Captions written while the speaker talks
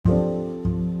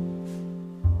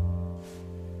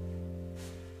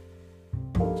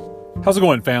How's it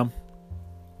going, fam?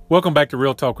 Welcome back to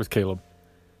Real Talk with Caleb.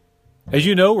 As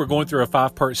you know, we're going through a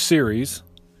 5-part series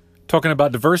talking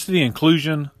about diversity and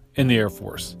inclusion in the Air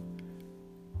Force.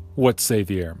 What say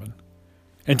the airmen?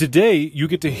 And today, you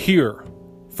get to hear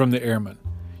from the airmen.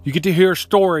 You get to hear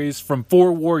stories from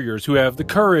 4 warriors who have the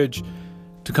courage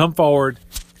to come forward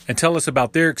and tell us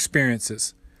about their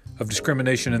experiences of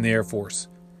discrimination in the Air Force.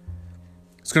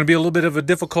 It's going to be a little bit of a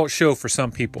difficult show for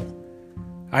some people.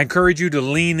 I encourage you to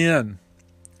lean in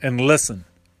and listen.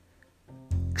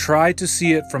 Try to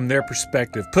see it from their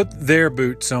perspective. Put their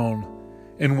boots on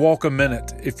and walk a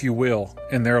minute, if you will,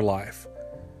 in their life.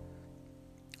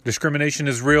 Discrimination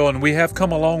is real, and we have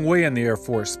come a long way in the Air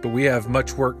Force, but we have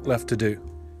much work left to do.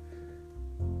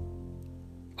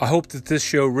 I hope that this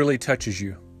show really touches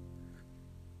you.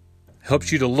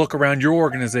 Helps you to look around your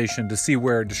organization to see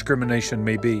where discrimination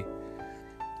may be,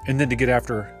 and then to get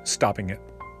after stopping it.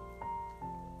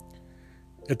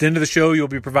 At the end of the show, you'll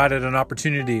be provided an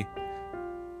opportunity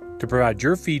to provide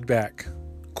your feedback,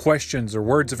 questions, or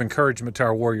words of encouragement to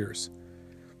our warriors.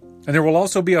 And there will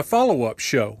also be a follow-up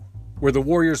show where the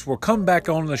warriors will come back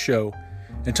on the show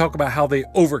and talk about how they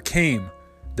overcame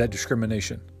that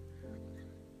discrimination.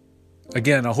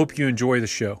 Again, I hope you enjoy the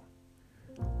show.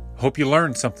 I hope you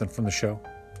learned something from the show.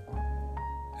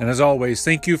 And as always,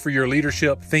 thank you for your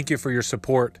leadership. Thank you for your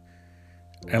support.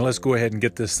 And let's go ahead and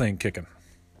get this thing kicking.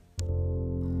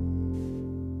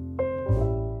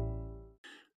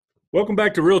 Welcome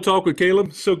back to Real Talk with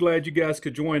Caleb. So glad you guys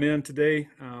could join in today.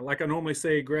 Like I normally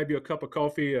say, grab you a cup of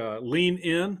coffee, lean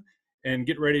in, and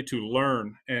get ready to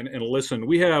learn and listen.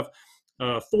 We have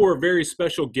 4 very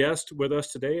special guests with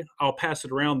us today. I'll pass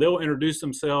it around. They'll introduce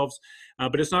themselves,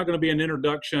 but it's not going to be an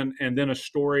introduction and then a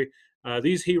story.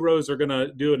 These heroes are going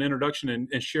to do an introduction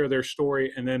and share their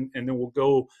story, and then we'll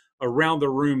go around the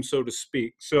room, so to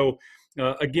speak. So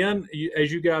again,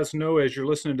 as you guys know, as you're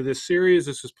listening to this series,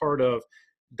 this is part of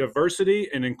diversity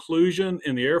and inclusion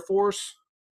in the Air Force.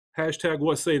 Hashtag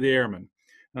what say the airmen.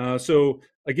 So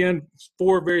again,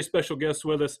 4 very special guests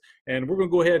with us, and we're going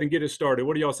to go ahead and get it started.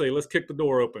 What do y'all say? Let's kick the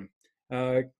door open.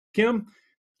 Kim,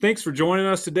 thanks for joining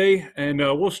us today, and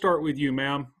we'll start with you,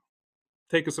 ma'am.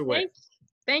 Take us away.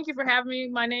 Thank you for having me.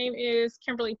 My name is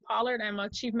Kimberly Pollard. I'm a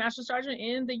Chief Master Sergeant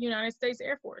in the United States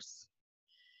Air Force.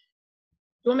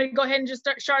 You want me to go ahead and just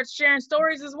start sharing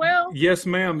stories as well? Yes,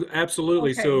 ma'am.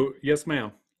 Absolutely. Okay. So, yes,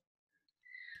 ma'am.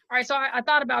 All right, so I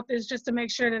thought about this just to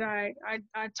make sure that I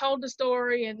told the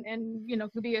story and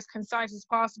could be as concise as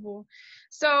possible.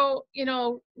 So,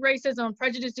 racism,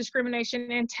 prejudice,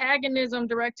 discrimination, antagonism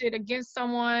directed against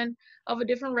someone of a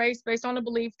different race based on the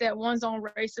belief that one's own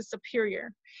race is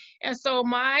superior. And so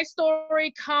my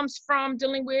story comes from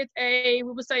dealing with we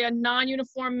would say a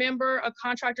non-uniform member, a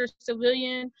contractor,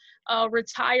 civilian,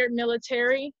 retired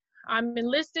military. I'm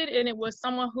enlisted, and it was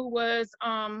someone who was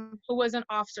an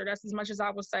officer. That's as much as I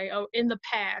will say in the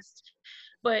past.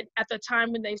 But at the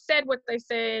time when they said what they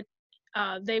said,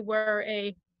 they were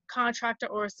a contractor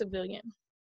or a civilian.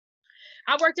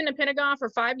 I worked in the Pentagon for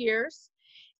 5 years.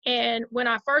 And when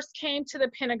I first came to the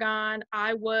Pentagon,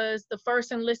 I was the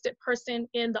first enlisted person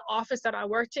in the office that I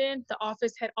worked in. The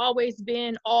office had always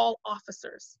been all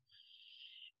officers.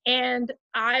 And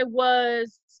I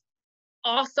was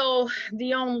also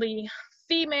the only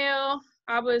female.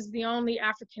 I was the only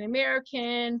African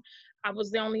American. I was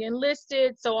the only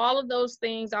enlisted. So all of those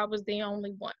things, I was the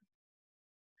only one.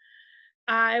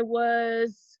 I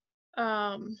was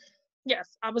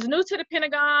new to the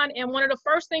Pentagon, and one of the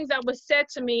first things that was said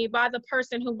to me by the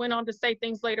person who went on to say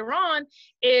things later on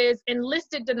is,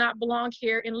 enlisted do not belong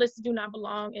here, enlisted do not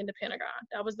belong in the Pentagon.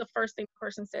 That was the first thing the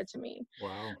person said to me.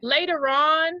 Wow. Later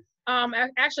on,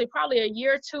 actually probably a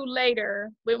year or 2 later,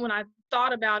 when I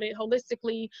thought about it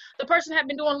holistically, the person had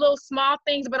been doing little small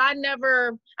things, but I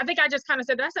think I just kind of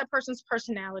said, that's that person's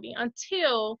personality,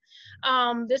 until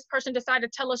this person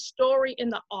decided to tell a story in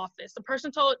the office.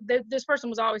 This person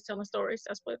was always telling stories.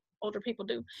 That's what older people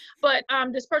do. But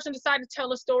this person decided to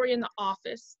tell a story in the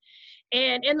office.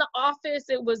 And in the office,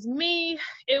 it was me.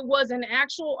 It was an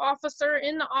actual officer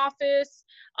in the office.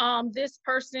 This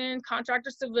person, contractor,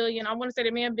 civilian, I want to say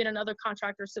there may have been another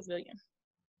contractor, civilian.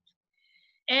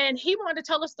 And he wanted to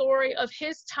tell a story of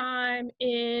his time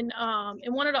in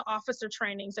one of the officer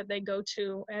trainings that they go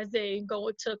to as they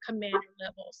go to commander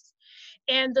levels.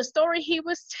 And the story he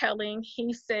was telling,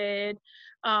 he said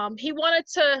he wanted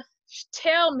to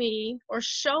tell me or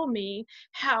show me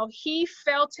how he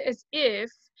felt as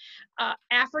if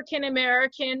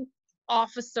African-American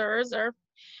officers or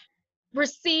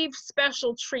received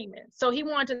special treatment. So he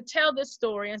wanted to tell this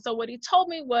story. And so what he told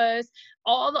me was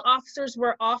all the officers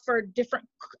were offered different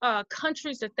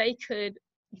countries that they could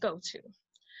go to.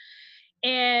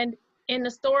 And in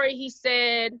the story, he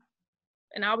said,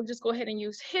 and I would just go ahead and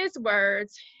use his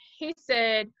words, he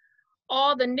said,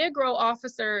 all the Negro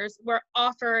officers were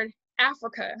offered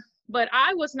Africa, but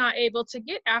I was not able to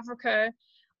get Africa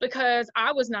because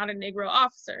I was not a Negro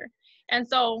officer. And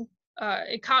so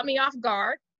it caught me off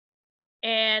guard.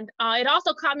 And it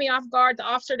also caught me off guard, the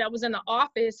officer that was in the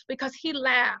office, because he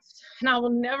laughed. And I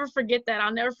will never forget that.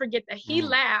 I'll never forget that he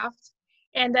laughed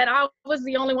and that I was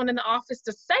the only one in the office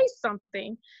to say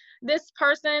something. This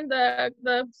person,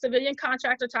 the civilian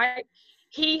contractor type,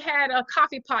 he had a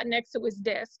coffee pot next to his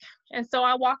desk. And so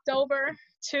I walked over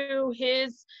to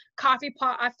his coffee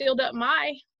pot. I filled up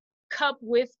my cup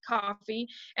with coffee.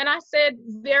 And I said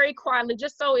very quietly,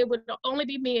 just so it would only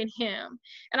be me and him.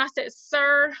 And I said,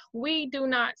 sir, we do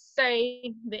not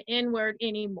say the N-word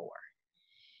anymore.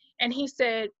 And he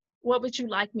said, what would you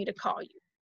like me to call you?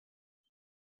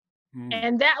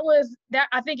 And that was that.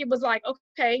 I think it was like,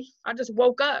 okay, I just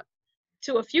woke up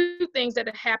to a few things that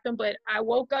had happened, but I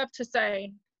woke up to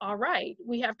say, all right,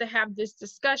 we have to have this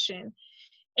discussion.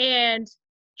 And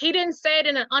he didn't say it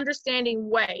in an understanding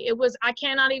way. It was, I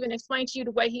cannot even explain to you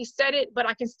the way he said it, but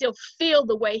I can still feel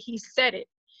the way he said it.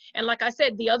 And like I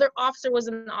said, the other officer was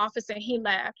in the office and he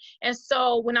laughed. And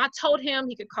so when I told him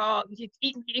he could call,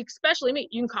 especially me,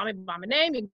 you can call me by my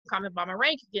name, you can call me by my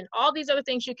rank, you can all these other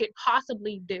things you could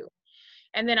possibly do.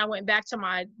 And then I went back to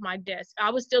my desk. I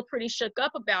was still pretty shook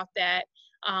up about that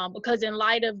because in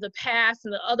light of the past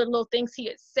and the other little things he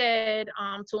had said,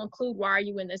 to include, why are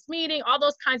you in this meeting? All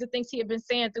those kinds of things he had been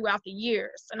saying throughout the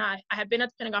years. And I had been at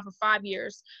the Pentagon for 5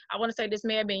 years. I want to say this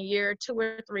may have been year 2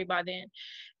 or 3 by then.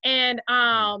 And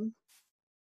so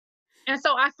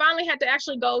I finally had to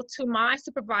actually go to my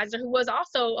supervisor, who was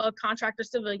also a contractor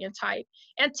civilian type,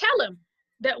 and tell him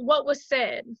that what was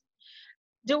said.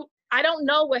 I don't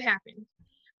know what happened.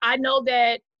 I know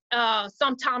that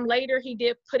sometime later he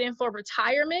did put in for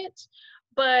retirement,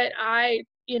 but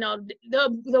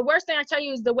the worst thing I tell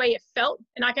you is the way it felt.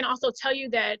 And I can also tell you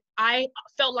that I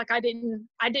felt like I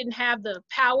didn't have the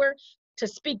power to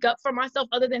speak up for myself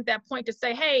other than at that point to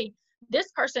say, hey,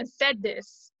 this person said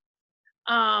this.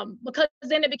 Because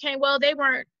then it became, well, they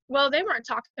weren't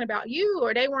talking about you,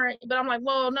 or they weren't, but I'm like,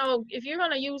 well, no, if you're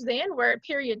going to use the N-word,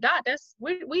 period, dot, that's,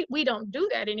 we don't do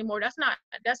that anymore.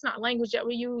 That's not language that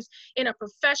we use in a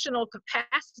professional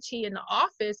capacity in the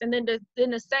office. And then to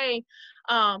say,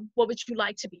 what would you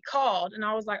like to be called? And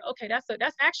I was like, okay,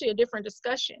 that's actually a different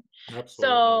discussion. Absolutely.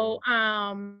 So,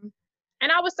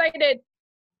 and I would say that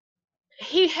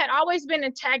he had always been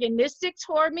antagonistic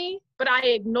toward me, but I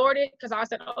ignored it because I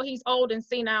said, oh, he's old and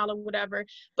senile or whatever.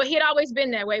 But he had always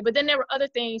been that way. But then there were other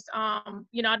things, I'd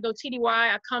go TDY,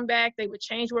 I'd come back, they would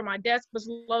change where my desk was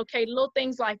located, little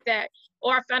things like that.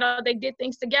 Or I found out they did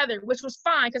things together, which was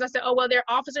fine because I said, oh, well, they're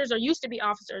officers or used to be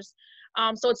officers.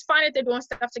 So it's fine that they're doing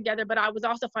stuff together, but I was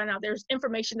also finding out there's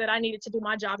information that I needed to do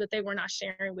my job that they were not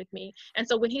sharing with me. And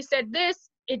so when he said this,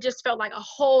 it just felt like a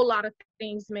whole lot of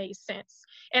things made sense.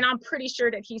 And I'm pretty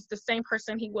sure that he's the same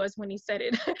person he was when he said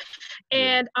it.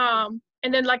 And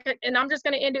then and I'm just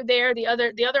going to end it there. The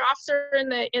other officer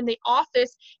in the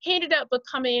office, he ended up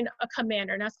becoming a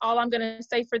commander. And that's all I'm going to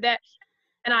say for that.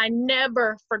 And I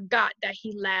never forgot that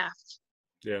he laughed.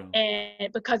 Yeah.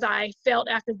 And because I felt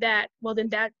after that, well, then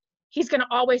that he's going to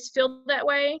always feel that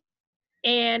way.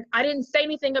 And I didn't say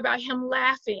anything about him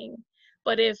laughing,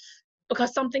 but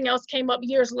because something else came up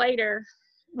years later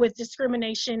with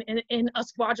discrimination in a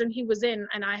squadron he was in,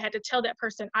 and I had to tell that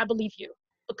person, I believe you,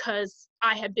 because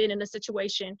I had been in a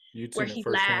situation where he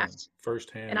laughed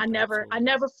firsthand, and I never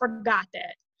forgot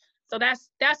that. So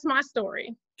that's my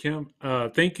story. Kim,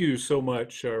 thank you so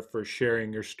much for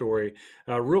sharing your story.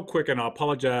 Real quick, and I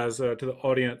apologize to the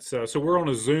audience. So we're on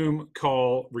a Zoom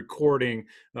call recording.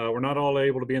 We're not all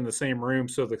able to be in the same room,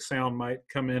 so the sound might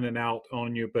come in and out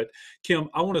on you. But Kim,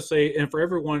 I want to say, and for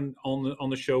everyone on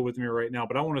the show with me right now,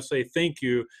 but I want to say thank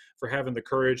you for having the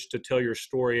courage to tell your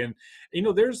story. And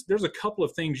there's a couple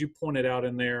of things you pointed out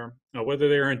in there, whether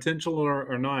they're intentional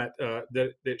or not,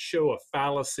 that show a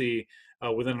fallacy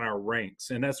within our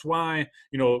ranks. And that's why,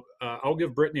 I'll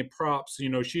give Brittany props.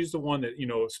 She's the one that,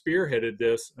 spearheaded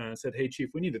this and said, hey, Chief,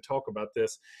 we need to talk about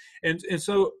this. And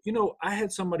so, I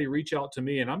had somebody reach out to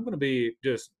me, and I'm going to be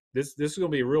this is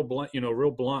going to be real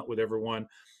blunt with everyone.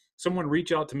 Someone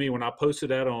reached out to me when I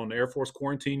posted that on Air Force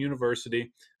Quarantine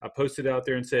University. I posted out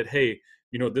there and said, hey,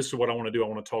 this is what I want to do. I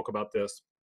want to talk about this.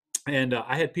 And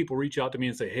I had people reach out to me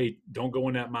and say, "Hey, don't go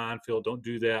in that minefield. Don't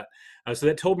do that." So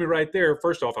that told me right there.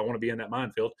 First off, I want to be in that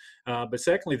minefield. But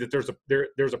secondly, that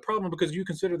there's a problem because you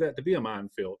consider that to be a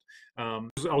minefield. I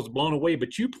was blown away.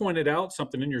 But you pointed out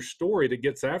something in your story that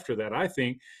gets after that. I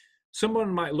think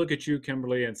someone might look at you,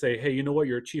 Kimberly, and say, "Hey, you know what?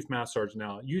 You're a chief master sergeant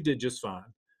now. You did just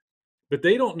fine." But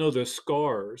they don't know the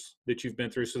scars that you've been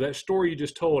through. So that story you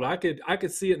just told, I could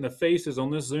see it in the faces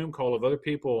on this Zoom call of other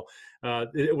people.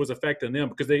 It was affecting them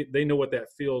because they know what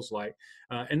that feels like,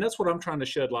 and that's what I'm trying to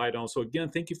shed light on. So again,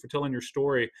 thank you for telling your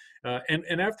story.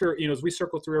 And after, as we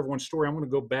circle through everyone's story, I'm going to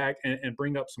go back and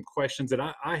bring up some questions that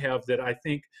I have that I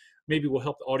think maybe will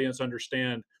help the audience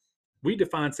understand. We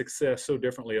define success so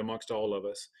differently amongst all of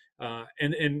us.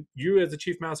 And you as a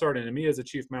chief master sergeant and me as a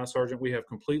chief master sergeant, we have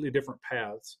completely different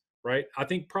paths, right? I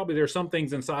think probably there are some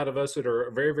things inside of us that are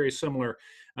very, very similar,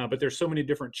 but there's so many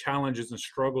different challenges and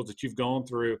struggles that you've gone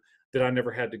through that I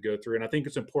never had to go through. And I think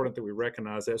it's important that we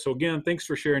recognize that. So again, thanks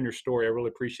for sharing your story. I really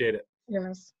appreciate it.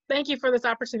 Yes. Thank you for this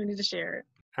opportunity to share it.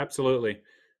 Absolutely.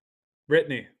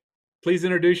 Brittany, please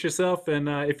introduce yourself. And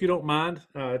if you don't mind,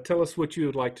 tell us what you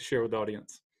would like to share with the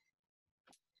audience.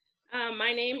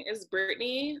 My name is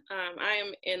Brittany. I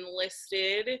am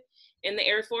enlisted in the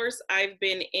Air Force. I've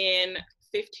been in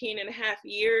 15 and a half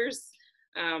years.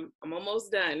 I'm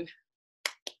almost done.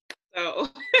 So,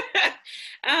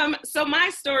 so my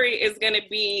story is going to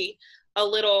be a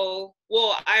little,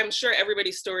 well, I'm sure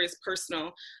everybody's story is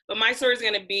personal, but my story is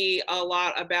going to be a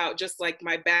lot about just like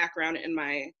my background and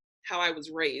how I was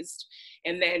raised,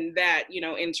 and then that,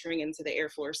 entering into the Air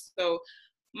Force. So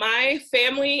my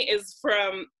family is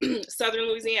from Southern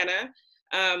Louisiana.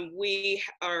 We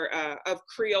are of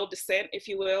Creole descent, if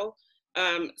you will.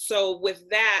 So with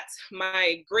that,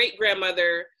 my great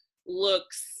grandmother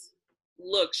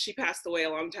she passed away a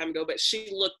long time ago, but she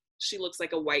looks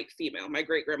like a white female. My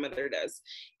great grandmother does.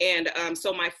 And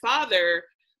so my father,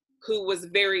 who was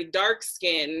very dark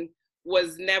skinned,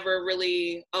 was never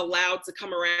really allowed to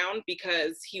come around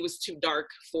because he was too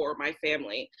dark for my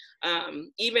family.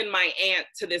 Even my aunt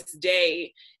to this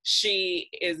day, she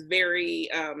is very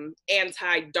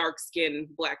anti-dark skinned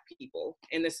Black people.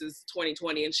 And this is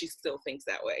 2020 and she still thinks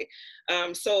that way.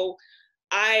 So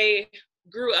I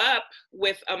grew up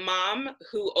with a mom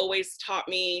who always taught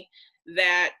me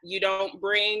that you don't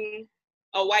bring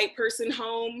a white person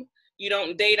home. You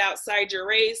don't date outside your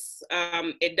race.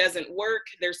 It doesn't work.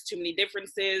 There's too many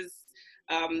differences.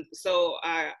 So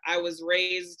I was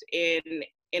raised in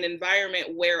an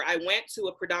environment where I went to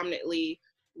a predominantly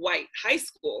white high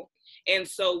school. And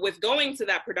so with going to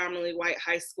that predominantly white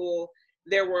high school,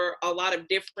 there were a lot of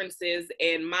differences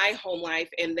in my home life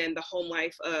and then the home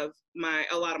life of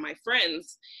a lot of my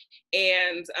friends.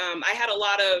 And I had a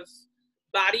lot of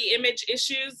body image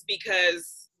issues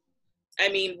because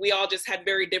we all just had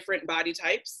very different body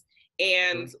types.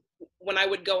 And when I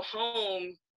would go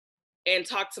home and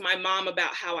talk to my mom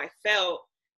about how I felt,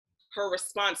 her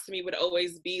response to me would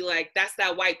always be like, that's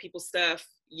that white people stuff.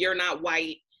 You're not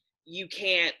white. You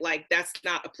can't, that's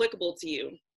not applicable to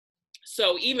you.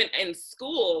 So even in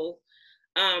school,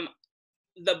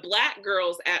 the Black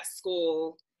girls at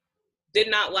school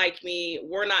did not like me,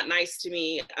 were not nice to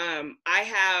me.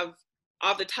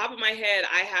 Off the top of my head,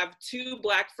 I have 2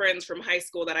 Black friends from high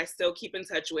school that I still keep in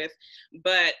touch with,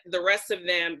 but the rest of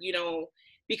them,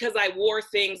 because I wore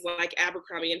things like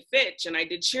Abercrombie and Fitch and I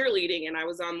did cheerleading and I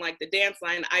was on the dance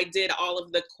line, I did all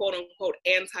of the quote unquote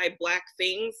anti-Black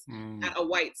things at a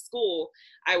white school.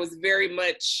 I was very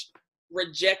much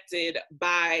rejected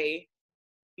by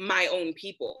my own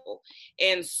people.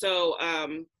 And so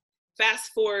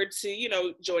fast forward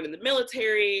to, joining the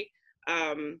military,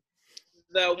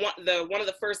 one of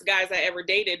the first guys I ever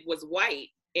dated was white,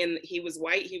 and he was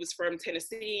white. He was from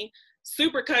Tennessee,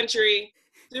 super country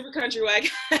white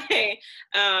guy.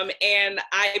 And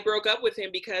I broke up with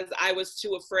him because I was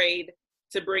too afraid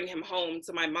to bring him home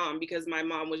to my mom, because my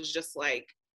mom was just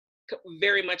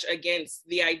very much against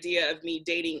the idea of me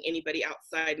dating anybody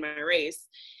outside my race.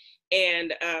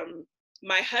 And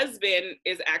my husband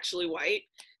is actually white.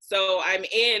 So I'm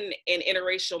in an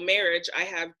interracial marriage. I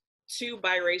have 2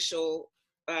 biracial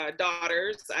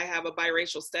daughters. I have a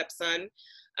biracial stepson,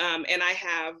 and I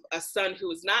have a son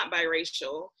who is not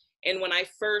biracial. And when I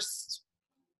first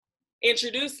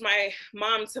introduced my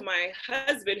mom to my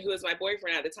husband, who was my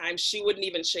boyfriend at the time, she wouldn't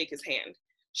even shake his hand.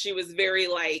 She was very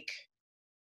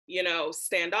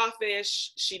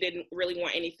standoffish. She didn't really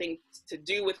want anything to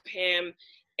do with him.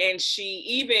 And she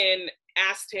even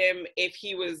asked him if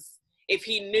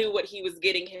he knew what he was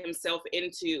getting himself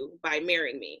into by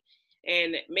marrying me.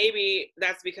 And maybe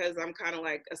that's because I'm kind of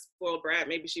like a spoiled brat.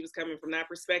 Maybe she was coming from that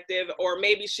perspective, or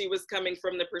maybe she was coming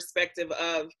from the perspective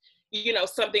of, you know,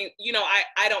 something, you know,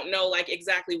 I don't know like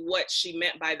exactly what she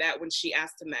meant by that when she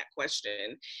asked him that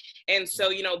question. And so,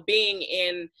 you know, being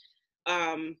in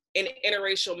an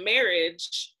interracial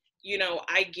marriage, you know,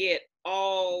 I get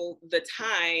all the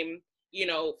time, you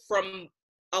know, from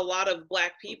a lot of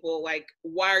Black people, like,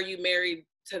 why are you married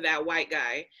to that white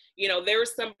guy? You know, there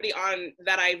was somebody on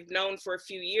that I've known for a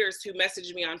few years who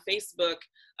messaged me on Facebook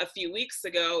a few weeks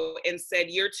ago and said,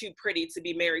 "You're too pretty to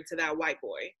be married to that white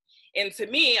boy." And to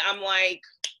me, I'm like,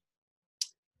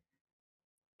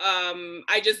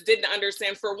 I just didn't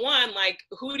understand. For one, like,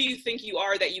 who do you think you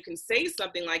are that you can say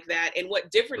something like that? And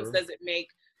what difference Sure. does it make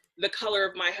the color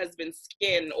of my husband's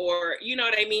skin? Or, you know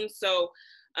what I mean? So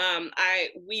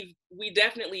we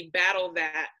definitely battle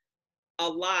that a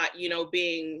lot, you know,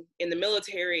 being in the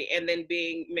military and then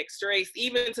being mixed race,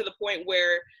 even to the point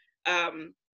where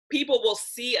people will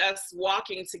see us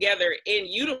walking together in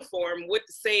uniform with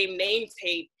the same name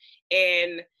tape,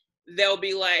 and they'll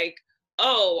be like,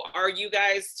 "Oh, are you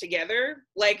guys together?"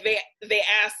 Like they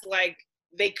ask, like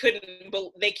they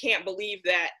can't believe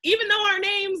that, even though our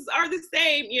names are the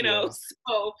same, you know. Yeah.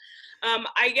 So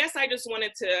I guess I just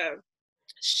wanted to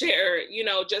share, you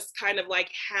know, just kind of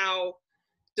like how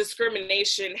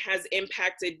discrimination has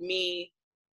impacted me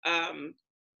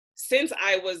since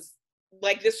I was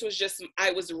like, this was just,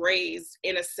 I was raised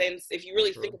in a sense, if you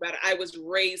really think Sure. about it, I was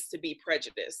raised to be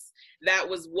prejudiced. That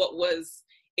was what was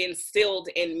instilled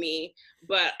in me,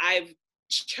 but I've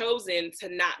chosen to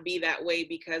not be that way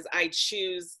because I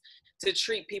choose to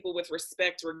treat people with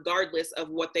respect regardless of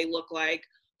what they look like,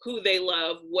 who they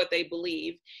love, what they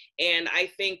believe. And I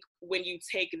think when you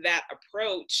take that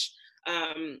approach,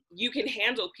 you can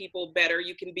handle people better.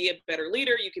 You can be a better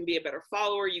leader. You can be a better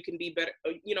follower. You can be better,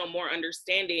 you know, more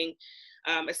understanding,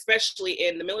 especially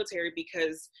in the military,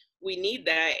 because we need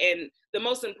that. And the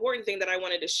most important thing that I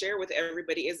wanted to share with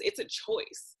everybody is it's a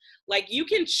choice. Like, you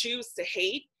can choose to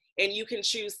hate and you can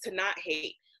choose to not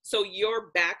hate. So your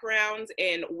background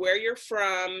and where you're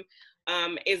from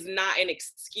is not an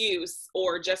excuse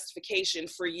or justification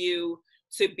for you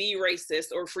to be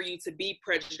racist or for you to be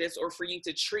prejudiced or for you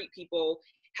to treat people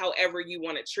however you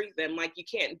want to treat them. Like, you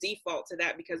can't default to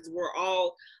that because we're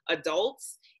all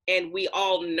adults and we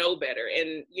all know better.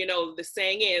 And, you know, the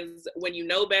saying is, when you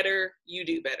know better, you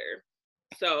do better.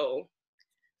 So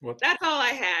Well, that's all I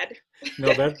had.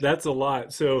 no, that's a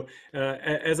lot. So,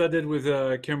 as I did with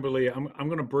Kimberly, I'm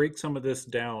going to break some of this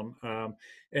down,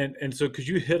 and so because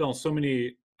you hit on so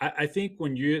many, I think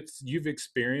when you've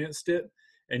experienced it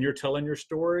and you're telling your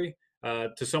story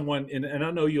to someone, and I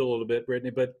know you a little bit,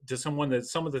 Brittany, but to someone that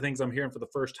some of the things I'm hearing for the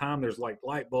first time, there's like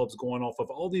light bulbs going off of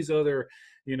all these other,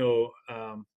 you know.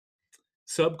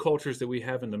 Subcultures that we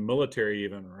have in the military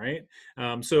even, right?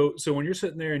 So when you're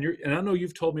sitting there and I know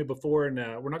you've told me before, and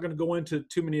we're not going to go into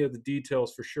too many of the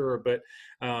details for sure, but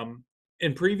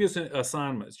in previous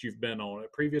assignments you've been on,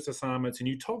 at previous assignments, and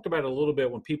you talked about it a little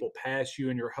bit, when people pass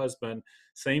you and your husband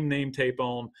same name tape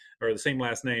on, or the same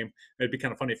last name. It'd be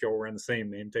kind of funny if y'all were wearing the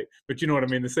same name tape, but you know what I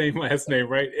mean, the same last name,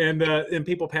 right? And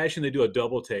people pass you and they do a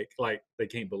double take, like they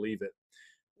can't believe it.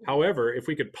 However, if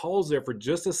we could pause there for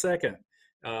just a second,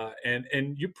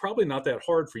 and you're probably not that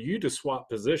hard for you to swap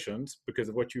positions because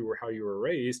of what you were, how you were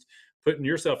raised, putting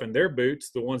yourself in their boots,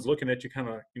 the ones looking at you kind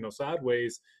of, you know,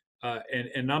 sideways.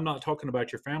 And I'm not talking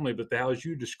about your family, but as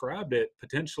you described it,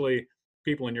 potentially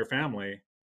people in your family,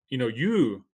 you know,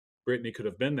 you, Brittany, could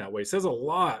have been that way. It says a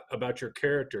lot about your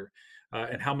character,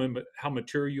 and how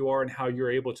mature you are and how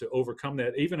you're able to overcome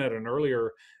that, even at an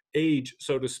earlier age,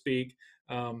 so to speak.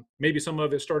 Maybe some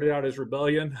of it started out as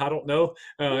rebellion. I don't know.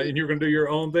 And you're going to do your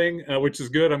own thing, which is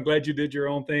good. I'm glad you did your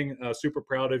own thing. Super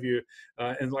proud of you.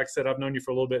 And like I said, I've known you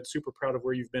for a little bit. Super proud of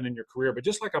where you've been in your career. But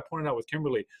just like I pointed out with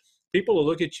Kimberly, people will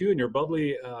look at you and your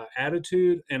bubbly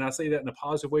attitude. And I say that in a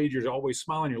positive way. You're always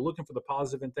smiling. You're looking for the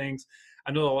positive in things.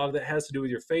 I know a lot of that has to do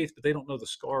with your faith, but they don't know the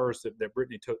scars that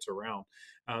Brittany totes around.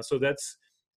 So that's,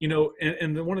 you know,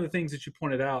 and one of the things that you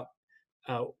pointed out,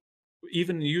 uh,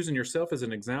 even using yourself as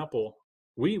an example,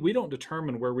 we don't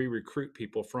determine where we recruit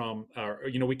people from.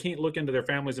 You know, we can't look into their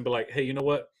families and be like, hey, you know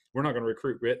what? We're not going to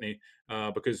recruit Brittany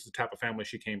because the type of family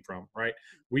she came from, right?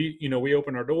 We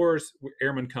open our doors,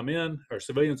 airmen come in, or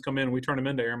civilians come in, and we turn them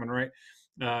into airmen, right?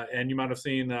 And you might have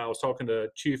seen, I was talking to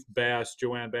Chief Bass,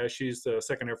 Joanne Bass. She's the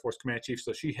 2nd Air Force Command Chief,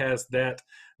 so she has that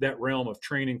realm of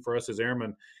training for us as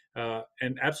airmen.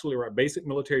 And absolutely right. Basic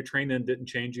military training didn't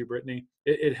change you, Brittany.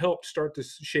 It helped start to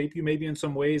shape you maybe in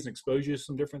some ways and expose you to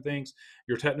some different things.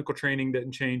 Your technical training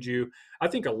didn't change you. I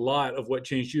think a lot of what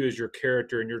changed you is your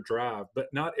character and your drive, but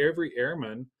not every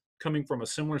airman coming from a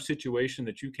similar situation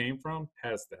that you came from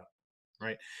has that.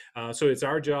 Right. So it's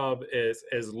our job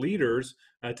as leaders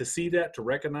to see that, to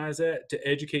recognize that, to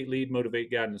educate, lead,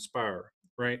 motivate, guide, and inspire.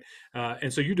 Right.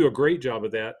 And so you do a great job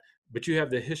of that, but you have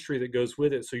the history that goes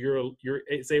with it. So you're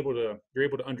able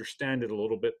to understand it a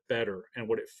little bit better and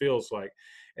what it feels like.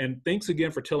 And thanks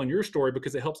again for telling your story,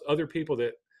 because it helps other people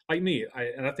that like me.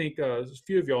 I think a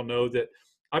few of y'all know that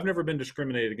I've never been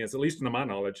discriminated against, at least to my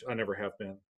knowledge. I never have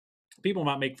been. People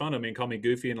might make fun of me and call me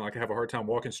goofy and like I have a hard time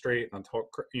walking straight and I talk,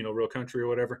 real country or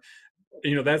whatever.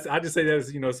 That's, I just say that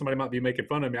as, somebody might be making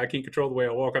fun of me. I can't control the way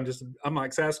I walk. I'm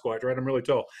like Sasquatch, right? I'm really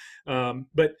tall.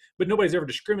 But nobody's ever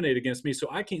discriminated against me. So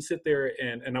I can't sit there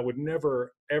and I would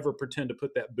never, ever pretend to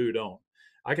put that boot on.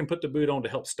 I can put the boot on to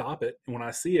help stop it. And when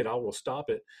I see it, I will stop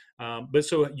it. But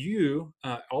so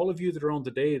all of you that are on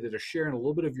today that are sharing a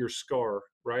little bit of your scar,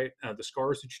 right? The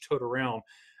scars that you tote around,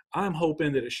 I'm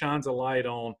hoping that it shines a light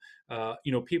on,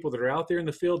 people that are out there in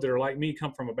the field that are like me,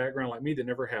 come from a background like me that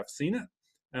never have seen it,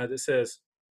 that says,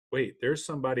 wait, there's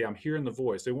somebody, I'm hearing the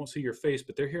voice. They won't see your face,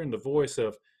 but they're hearing the voice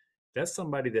of, that's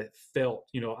somebody that felt,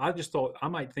 I just thought I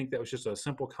might think that was just a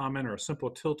simple comment or a simple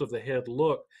tilt of the head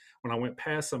look when I went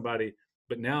past somebody,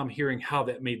 but now I'm hearing how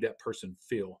that made that person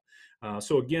feel.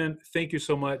 So again, thank you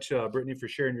so much, Brittany, for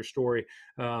sharing your story.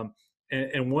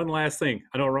 And one last thing,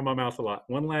 I don't run my mouth a lot.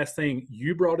 One last thing,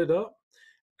 you brought it up,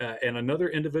 and another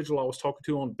individual I was talking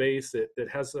to on base that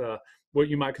has what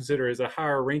you might consider as a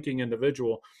higher ranking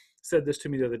individual said this to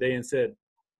me the other day and said,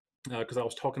 because I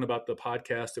was talking about the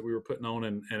podcast that we were putting on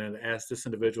and asked this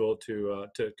individual to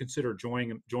consider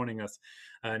joining us,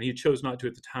 and he chose not to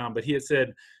at the time. But he had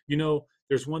said,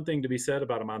 there's one thing to be said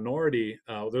about a minority.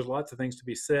 There's lots of things to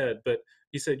be said, but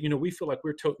he said, we feel like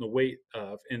we're toting the weight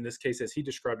of, in this case, as he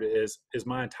described it, is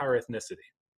my entire ethnicity.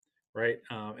 Right.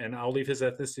 And I'll leave his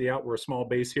ethnicity out. We're a small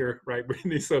base here, right,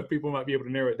 Brittany? So people might be able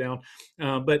to narrow it down.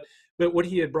 But what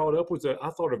he had brought up was, I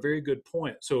thought, a very good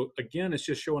point. So again, it's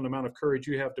just showing the amount of courage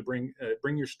you have to bring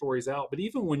your stories out. But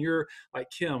even when you're like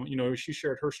Kim, she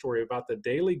shared her story about the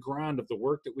daily grind of the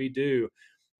work that we do.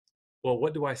 Well,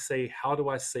 what do I say? How do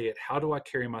I say it? How do I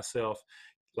carry myself?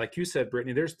 Like you said,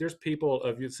 Brittany, there's people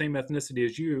of the same ethnicity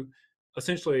as you,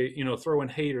 essentially, throwing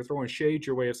hate or throwing shade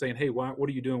your way of saying, hey, what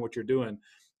are you doing what you're doing?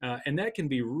 And that can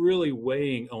be really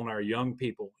weighing on our young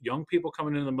people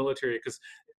coming into the military, because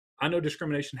I know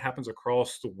discrimination happens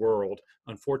across the world,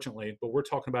 unfortunately, but we're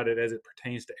talking about it as it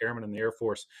pertains to airmen in the Air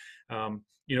Force, and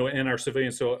our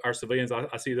civilians. So our civilians,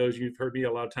 I see those, you've heard me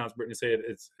a lot of times, Brittany, say it,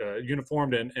 it's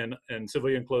uniformed and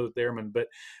civilian clothed airmen, but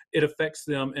it affects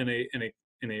them in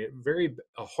a very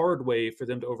hard way for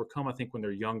them to overcome, I think, when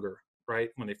they're younger, right?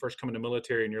 When they first come into the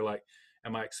military and you're like,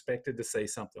 am I expected to say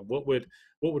something? What would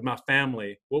my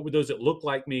family, what would those that look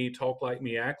like me, talk like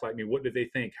me, act like me, what do they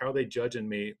think? How are they judging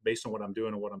me based on what I'm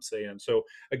doing and what I'm saying? So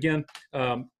again,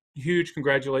 huge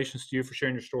congratulations to you for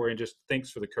sharing your story, and just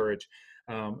thanks for the courage.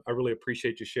 I really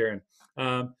appreciate you sharing.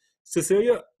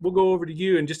 Cecilia, we'll go over to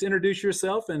you and just introduce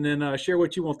yourself and then share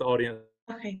what you want the audience.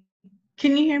 Okay.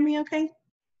 Can you hear me okay?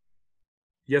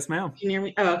 Yes, ma'am. Can you hear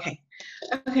me? Oh, okay.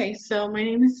 Okay, so my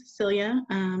name is Cecilia.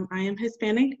 I am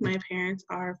Hispanic. My parents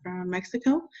are from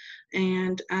Mexico,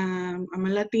 and I'm a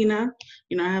Latina.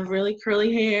 I have really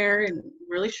curly hair and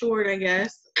really short, I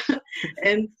guess.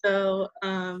 And so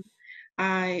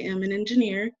I am an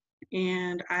engineer,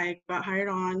 and I got hired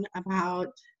on about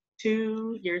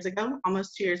 2 years ago,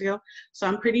 almost 2 years ago. So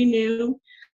I'm pretty new.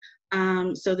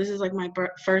 So this is like my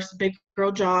first big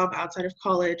girl job outside of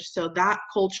college. So that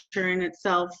culture in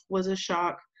itself was a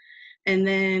shock. And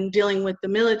then dealing with the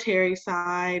military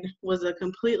side was a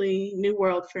completely new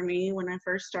world for me when I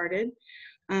first started.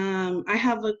 I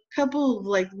have a couple of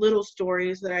like little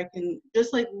stories that I can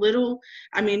just like little,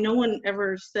 no one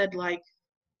ever said like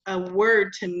a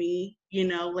word to me,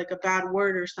 like a bad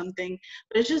word or something,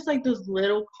 but it's just like those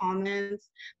little comments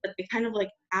that they kind of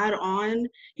like add on,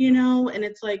 and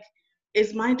it's like,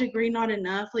 is my degree not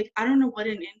enough? Like, I don't know what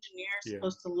an engineer is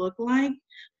supposed to look like,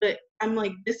 but I'm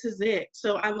like, this is it.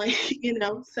 So I'm like,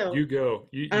 so. You go.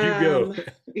 You go.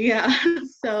 Yeah.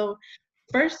 So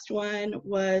first one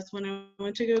was when I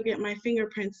went to go get my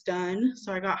fingerprints done.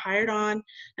 So I got hired on,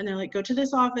 and they're like, go to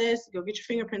this office, go get your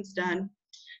fingerprints done.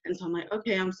 And so I'm like,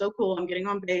 okay, I'm so cool. I'm getting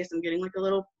on base. I'm getting like a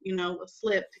little, a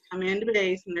slip to come into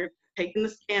base, and they're taking the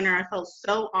scanner. I felt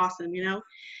so awesome,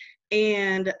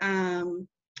 And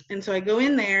so I go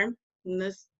in there, and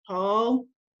this tall,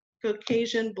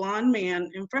 Caucasian blonde man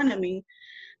in front of me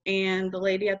And the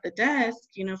lady at the desk,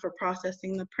 you know, for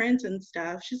processing the prints and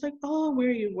stuff, she's like, oh, where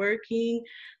are you working?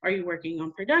 Are you working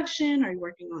on production? Are you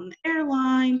working on the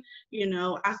airline? You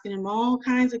know, asking him all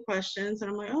kinds of questions. And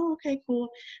I'm like, oh, okay, cool.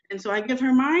 And so I give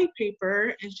her my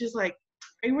paper, and she's like,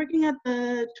 are you working at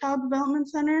the Child Development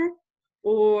Center?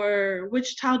 Or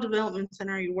which Child Development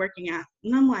Center are you working at?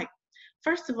 And I'm like,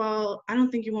 first of all, I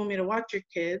don't think you want me to watch your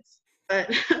kids,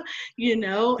 but, you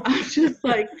know, I'm just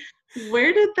like,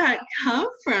 where did that come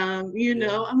from? You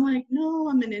know, I'm like, no,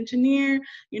 I'm an engineer,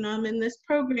 you know, I'm in this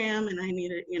program and I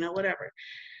need it, you know, whatever.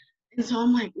 And so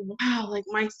I'm like, wow, like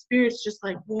my spirits just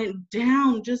like went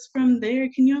down just from there.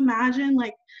 Can you imagine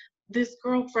like this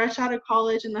girl fresh out of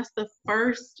college, and that's the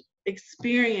first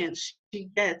experience she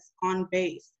gets on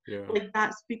base? Yeah. Like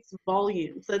that speaks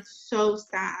volumes. That's so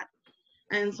sad.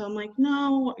 And so I'm like,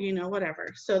 no, you know,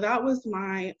 whatever. So that was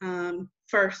my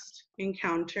first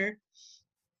encounter.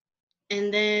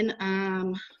 And then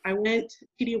I went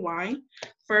TDY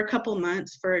for a couple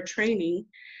months for a training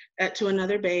to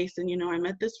another base. And, you know, I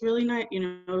met this really nice, you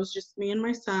know, it was just me and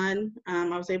my son.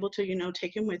 I was able to, you know,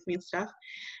 take him with me and stuff.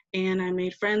 And I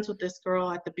made friends with this girl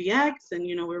at the BX, and,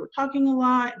 you know, we were talking a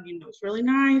lot, and, you know, it was really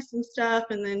nice and stuff.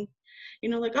 And then, you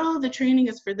know, like, oh, the training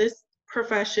is for this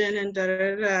profession and da da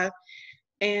da da.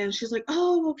 And she's like,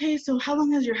 oh, okay, so how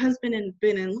long has your husband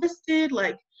been enlisted?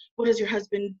 Like, what does your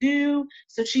husband do?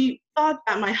 So she thought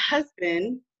that my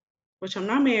husband, which I'm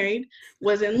not married,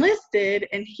 was enlisted,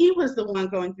 and he was the one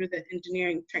going through the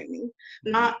engineering training,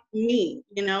 not me,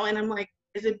 you know? And I'm like,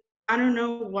 I don't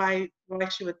know why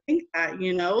she would think that,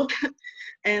 you know?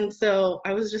 And so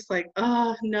I was just like,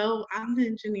 oh, no, I'm the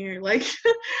engineer. Like,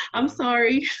 I'm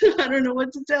sorry. I don't know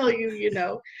what to tell you, you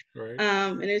know? Right.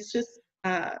 And it's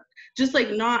just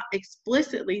like not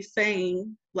explicitly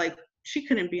saying like she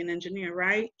couldn't be an engineer,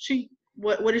 right?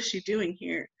 What is she doing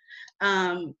here?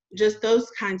 Just those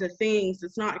kinds of things.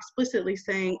 It's not explicitly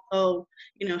saying, oh,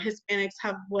 you know, Hispanics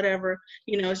have whatever,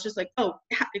 you know, it's just like, oh,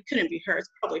 it couldn't be her, it's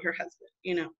probably her husband,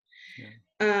 you know.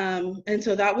 And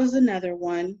so that was another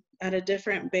one at a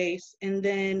different base. And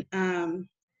then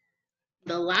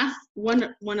the last one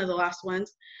of the last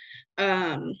ones,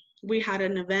 we had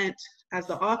an event as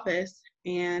the office,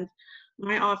 and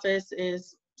my office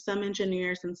is some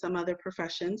engineers and some other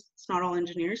professions. It's not all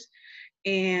engineers.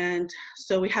 And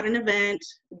so we had an event,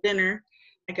 dinner,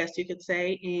 I guess you could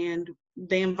say, and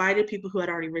they invited people who had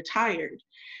already retired.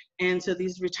 And so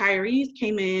these retirees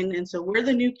came in, and so we're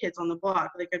the new kids on the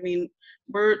block. Like, I mean,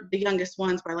 we're the youngest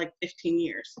ones by like 15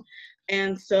 years.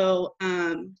 And so,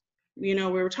 you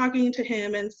know, we were talking to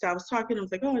him, and so I was talking, I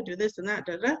was like, oh, I do this and that,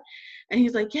 da, da. And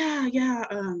he's like, yeah,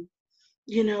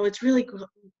 you know, it's really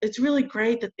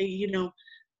great that they, you know,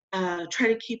 try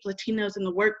to keep Latinos in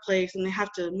the workplace, and they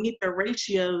have to meet their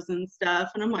ratios and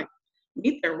stuff. And I'm like,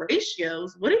 meet their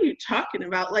ratios? What are you talking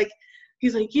about? Like,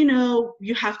 he's like, you know,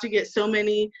 you have to get so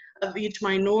many of each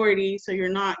minority so you're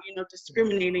not, you know,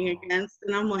 discriminating against.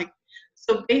 And I'm like,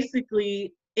 so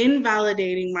basically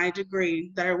invalidating my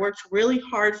degree that I worked really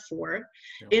hard for,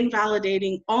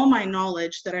 invalidating all my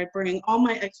knowledge that I bring, all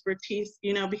my expertise,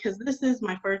 you know, because this is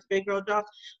my first big girl job.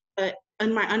 But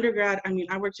in my undergrad, I mean,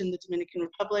 I worked in the Dominican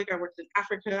Republic, I worked in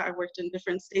Africa, I worked in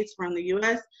different states around the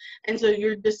US. And so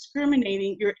you're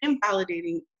discriminating, you're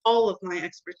invalidating all of my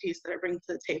expertise that I bring to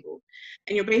the table.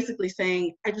 And you're basically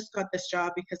saying, I just got this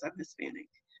job because I'm Hispanic.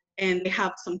 And they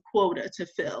have some quota to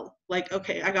fill. Like,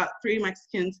 okay, I got 3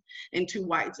 Mexicans and 2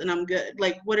 whites and I'm good.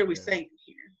 Like, what are we saying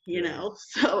here? You know?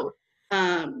 So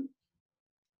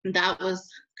that was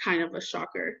kind of a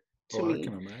shocker to me. I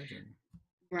can imagine.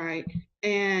 Right.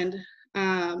 And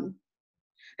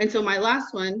so my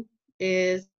last one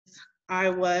is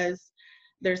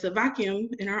there's a vacuum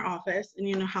in our office, and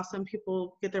you know how some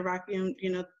people get their vacuum,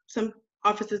 you know, some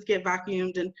offices get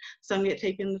vacuumed and some get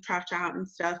taken the trash out and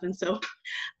stuff. And so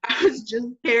I was just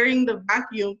carrying the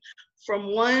vacuum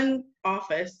from one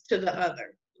office to the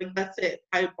other. Like, that's it.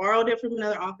 I borrowed it from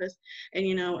another office, and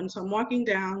you know, and so I'm walking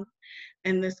down,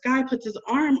 and this guy puts his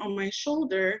arm on my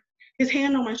shoulder, his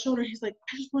hand on my shoulder. He's like,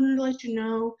 I just wanted to let you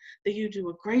know that you do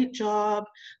a great job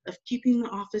of keeping the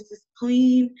offices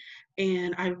clean,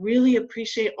 and I really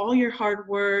appreciate all your hard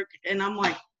work. And I'm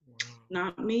like,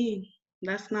 not me.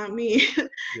 That's not me.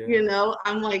 You know,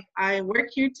 I'm like, I work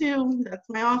here too. That's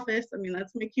my office. I mean,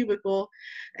 that's my cubicle.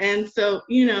 And so,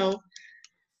 you know,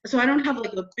 so I don't have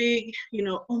like a big, you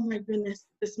know, oh my goodness,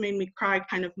 this made me cry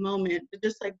kind of moment, but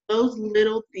just like those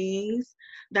little things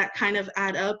that kind of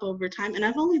add up over time. And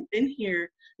I've only been here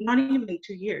not even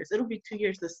 2 years. It'll be 2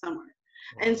 years this summer.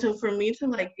 And so for me to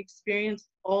like experience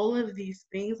all of these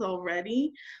things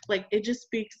already, like it just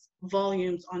speaks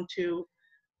volumes onto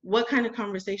what kind of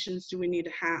conversations do we need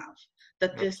to have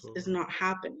that this is Absolutely. not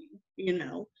happening?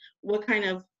 What kind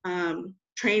of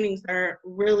trainings are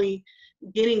really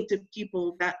getting to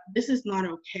people that this is not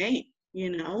okay,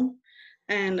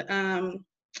 And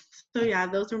so yeah,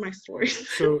 those are my stories.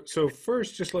 So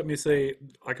first, just let me say,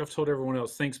 like I've told everyone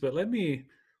else, thanks, but let me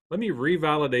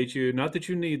revalidate you. Not that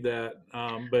you need that,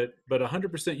 but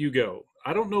 100% you go.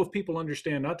 I don't know if people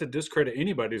understand, not to discredit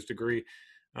anybody's degree,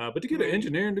 but to get an Right.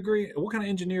 engineering degree, what kind of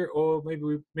engineer? Oh,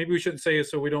 maybe we shouldn't say it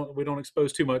so we don't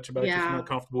expose too much about you if you're Yeah. not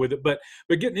comfortable with it. But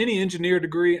getting any engineer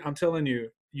degree, I'm telling you,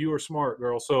 you are smart,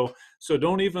 girl. So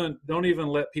don't even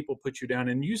let people put you down.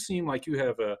 And you seem like you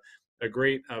have a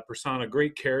great persona,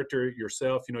 great character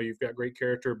yourself. You've got great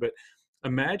character, but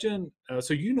imagine,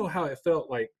 so how it felt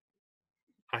like,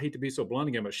 I hate to be so blunt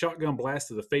again, but shotgun blast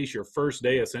to the face your first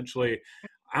day, essentially.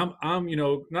 I'm,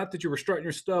 not that you were strutting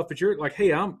your stuff, but you're like,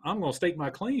 hey, I'm going to stake my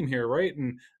claim here, right?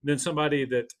 And then somebody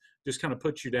that just kind of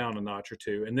puts you down a notch or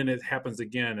two, and then it happens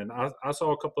again. And I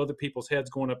saw a couple other people's heads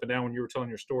going up and down when you were telling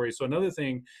your story. So another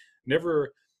thing,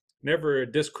 never, never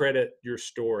discredit your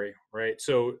story, right?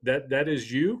 So that is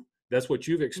you. That's what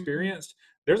you've Mhm. experienced.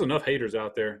 There's enough haters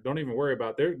out there. Don't even worry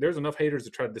about there's enough haters to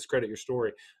try to discredit your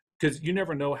story, because you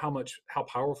never know how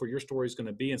powerful your story is going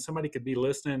to be, and somebody could be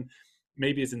listening,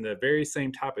 maybe is in the very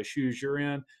same type of shoes you're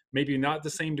in, maybe not the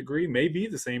same degree, maybe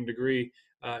the same degree,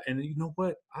 and you know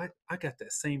what, I got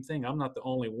that same thing. I'm not the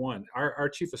only one. Our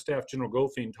chief of staff, General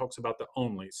Goldfein, talks about the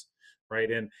onlys, right?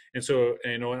 And so,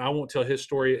 and I won't tell his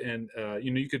story, and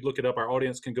you could look it up, our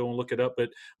audience can go and look it up,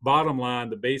 but bottom line,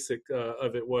 the basic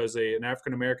of it was an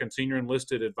African American senior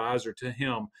enlisted advisor to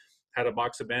him had a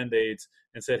box of band-aids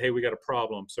and said, hey, we got a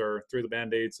problem, sir. Threw the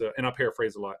band-aids, and I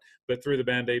paraphrase a lot, but threw the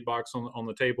band-aid box on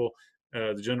the table.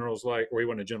 The general's like, or he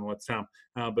wasn't a general at the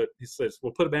time, but he says,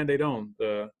 well, put a band-aid on,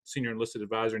 the senior enlisted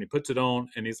advisor, and he puts it on,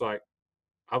 and he's like,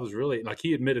 I was really, like,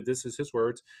 he admitted, this is his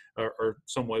words, or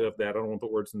somewhat of that. I don't want to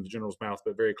put words in the general's mouth,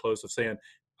 but very close, of saying,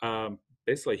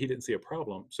 basically, he didn't see a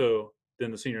problem. So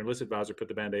then the senior enlisted advisor put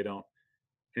the band-aid on.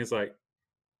 And he's like,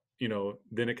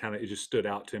 then it just stood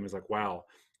out to him. It's like, wow.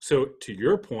 So to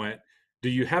your point, do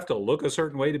you have to look a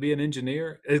certain way to be an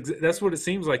engineer? That's what it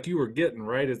seems like you were getting,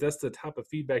 right? Is that's the type of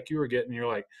feedback you were getting? You're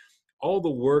like, all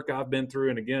the work I've been through,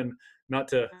 and again, not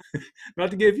to not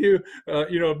to give you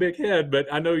a big head,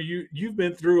 but I know you've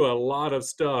been through a lot of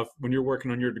stuff when you're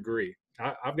working on your degree.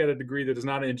 I've got a degree that is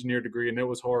not an engineer degree, and it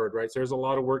was hard, right? So there's a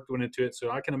lot of work going into it. So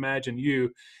I can imagine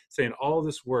you saying, all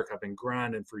this work I've been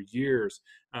grinding for years,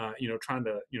 trying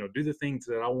to do the things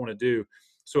that I want to do.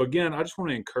 So again, I just want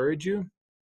to encourage you,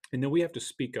 and then we have to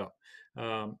speak up.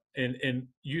 And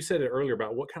you said it earlier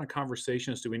about what kind of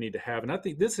conversations do we need to have, and I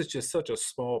think this is just such a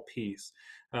small piece.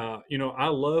 I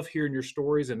love hearing your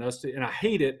stories, and and I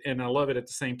hate it and I love it at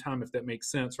the same time, if that makes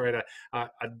sense, right?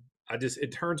 I just,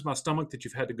 it turns my stomach that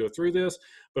you've had to go through this,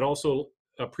 but also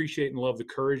appreciate and love the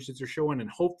courage that you're showing, and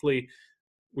hopefully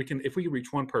if we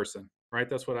reach one person, right?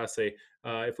 That's what I say.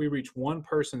 If we reach one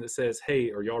person that says,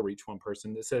 hey, or y'all reach one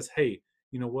person that says, hey,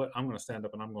 you know what, I'm going to stand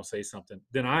up and I'm going to say something,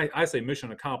 then I say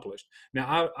mission accomplished.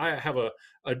 Now I have a,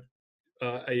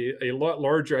 a lot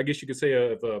larger, I guess you could say,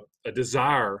 of a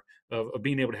desire of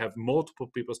being able to have multiple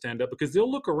people stand up, because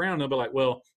they'll look around and they'll be like,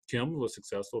 well, Kim was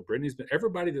successful. Brittany's been,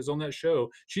 everybody that's on that show,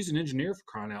 she's an engineer, for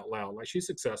crying out loud. Like, she's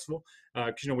successful.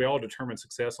 Because, we all determine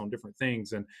success on different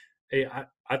things. And hey,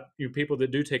 people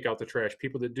that do take out the trash,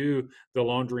 people that do the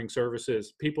laundering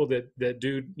services, people that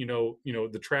do,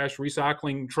 the trash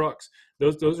recycling trucks,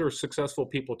 those are successful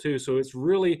people too. So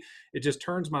it just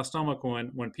turns my stomach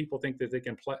when people think that they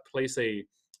can place a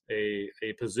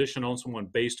position on someone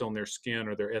based on their skin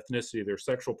or their ethnicity, their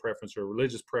sexual preference or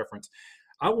religious preference.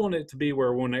 I want it to be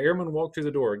where when the airman walk through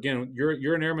the door, again,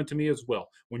 you're an airman to me as well.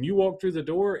 When you walk through the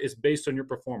door, it's based on your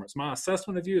performance. My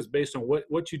assessment of you is based on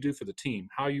what you do for the team,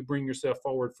 how you bring yourself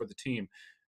forward for the team.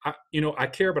 I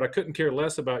care, but I couldn't care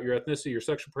less about your ethnicity, your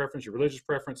sexual preference, your religious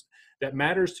preference. That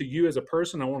matters to you as a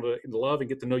person. I want to love and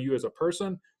get to know you as a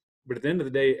person. But at the end of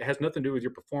the day, it has nothing to do with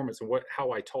your performance and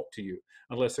how I talk to you,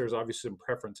 unless there's obviously some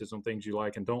preferences on things you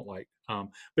like and don't like.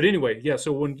 But anyway, yeah.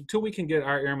 So until we can get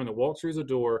our airmen to walk through the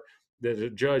door that are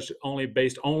judged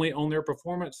based only on their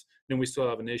performance, then we still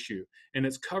have an issue. And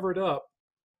it's covered up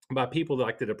by people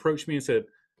that approached me and said,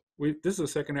 this is the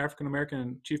second African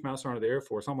American chief master sergeant of the Air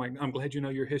Force. I'm like, I'm glad you know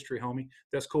your history, homie.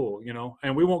 That's cool,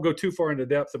 And we won't go too far into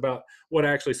depth about what I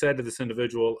actually said to this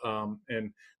individual.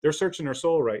 And they're searching their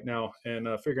soul right now and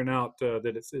figuring out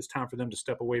that it's time for them to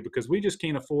step away, because we just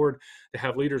can't afford to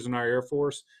have leaders in our Air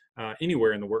Force,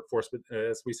 anywhere in the workforce. But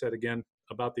as we said again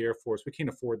about the Air Force, we can't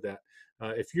afford that.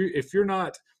 If you're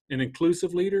not an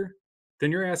inclusive leader,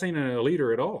 then your ass ain't a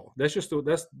leader at all. That's just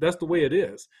that's the way it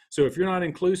is. So if you're not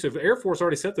inclusive, the Air Force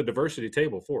already set the diversity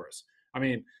table for us. I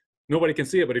mean, nobody can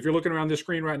see it, but if you're looking around this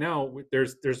screen right now,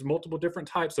 there's multiple different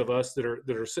types of us that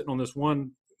are sitting on this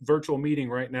one virtual meeting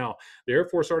right now. The Air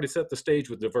Force already set the stage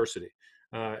with diversity.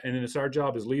 And then it's our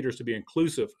job as leaders to be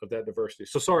inclusive of that diversity.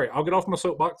 So sorry, I'll get off my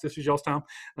soapbox. This is y'all's time.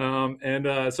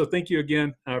 So thank you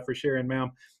again for sharing,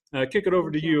 ma'am. Kick it over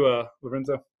to you,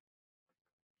 Lorenzo.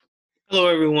 Hello,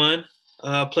 everyone.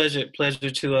 Pleasure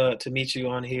to meet you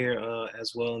on here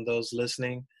as well, and those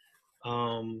listening.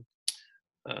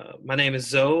 My name is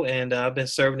Zoe, and I've been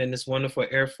serving in this wonderful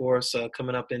Air Force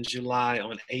coming up in July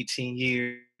on 18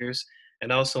 years.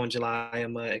 And also in July,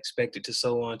 I'm expected to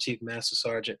sew on Chief Master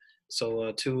Sergeant.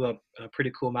 So two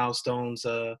pretty cool milestones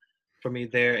for me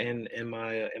there in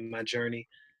my journey.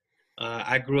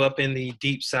 I grew up in the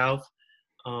Deep South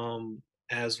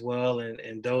as well,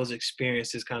 and those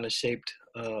experiences kind of shaped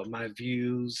my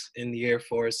views in the Air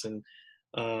Force and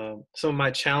some of my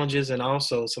challenges, and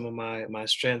also some of my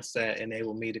strengths that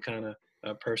enabled me to kind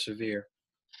of persevere.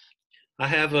 I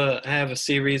have a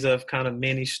series of kind of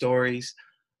mini stories,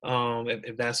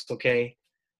 if that's okay,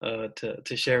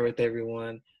 to share with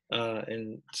everyone.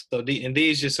 And so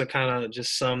these just are kind of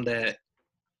just some that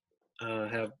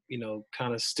have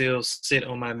kind of still sit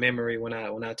on my memory when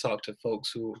I talk to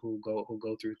folks who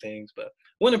go through things. But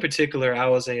one in particular, I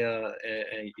was a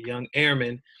young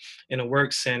airman in a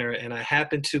work center, and I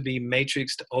happened to be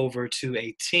matrixed over to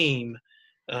a team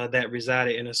that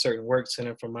resided in a certain work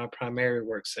center from my primary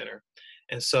work center.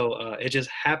 And so it just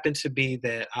happened to be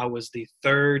that I was the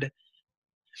third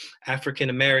African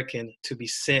American to be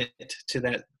sent to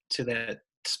that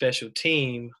special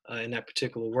team in that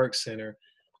particular work center.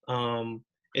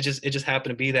 It just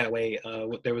happened to be that way.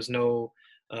 There was no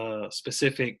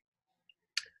specific,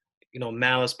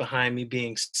 malice behind me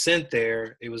being sent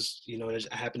there. It was,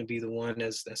 I happened to be the one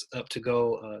that's up to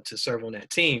go to serve on that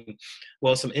team.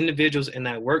 Well, some individuals in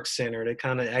that work center, they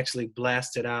kind of actually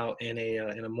blasted out in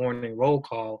a morning roll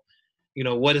call.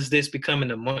 What is this becoming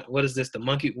what is this, the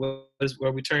monkey? What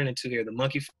are we turning into here? The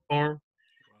monkey farm?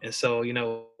 And so, it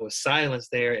was silence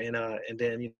there, and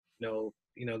then,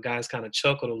 guys kind of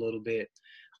chuckled a little bit.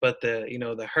 But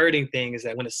the hurting thing is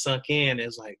that when it sunk in, it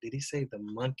was like, did he say the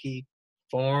monkey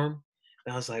farm?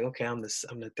 And I was like, okay, I'm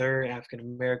the third African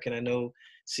American. I know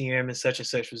Senior Airman such and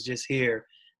such was just here.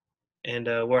 And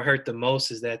what hurt the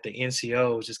most is that the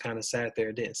NCO just kind of sat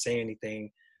there, didn't say anything.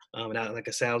 And like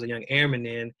I said, I was a young airman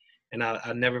then, and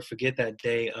I'll never forget that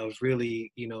day of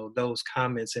really, those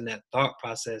comments and that thought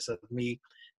process of me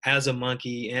as a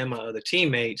monkey and my other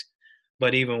teammates.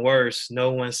 But even worse,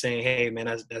 no one saying, hey, man,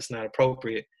 that's not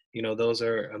appropriate. Those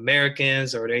are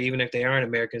Americans, or even if they aren't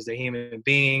Americans, they're human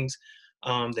beings.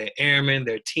 They're airmen,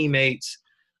 they're teammates.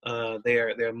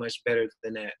 They're much better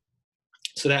than that.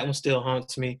 So that one still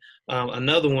haunts me.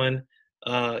 Another one,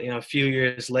 a few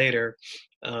years later,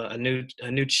 a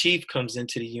new chief comes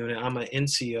into the unit. I'm an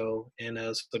NCO, and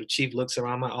so the chief looks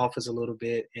around my office a little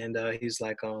bit, and he's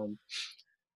like,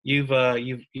 you've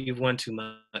won too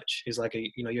much. He's like,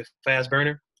 you're a fast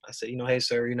burner. I said, hey,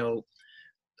 sir,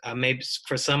 I maybe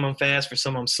for some I'm fast, for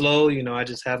some I'm slow. I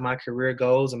just have my career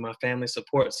goals and my family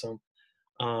supports them.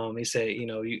 He said,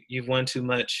 you've won too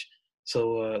much,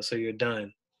 so you're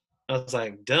done. I was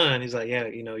like, done? He's like, yeah,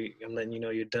 I'm letting you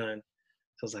know you're done.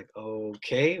 So I was like,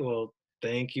 okay, well,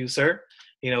 thank you, sir.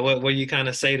 What do you kind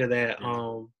of say to that?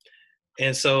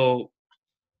 And so,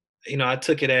 I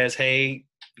took it as, hey,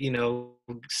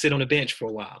 sit on the bench for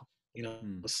a while,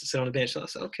 sit on the bench. So I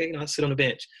said, okay, I'll sit on the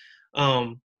bench.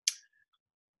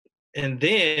 And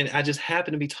then I just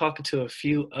happened to be talking to a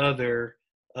few other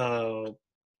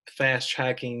fast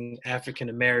tracking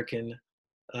African-American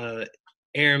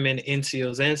airmen,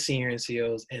 NCOs, and senior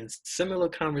NCOs, and similar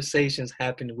conversations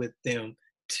happened with them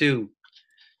too.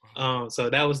 So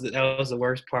that was the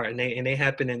worst part, and they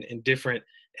happened in different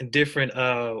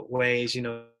ways.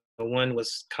 One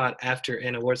was caught after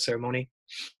an award ceremony,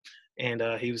 and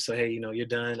he was say, hey, you're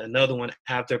done. Another one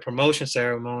after a promotion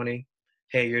ceremony,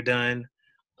 hey, you're done.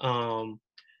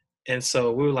 And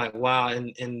so we were like, wow.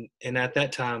 And at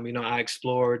that time, I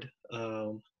explored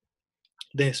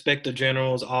the Inspector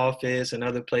General's office and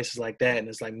other places like that, and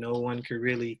it's like no one could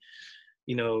really,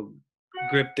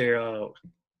 grip their,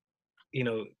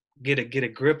 get a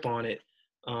grip on it.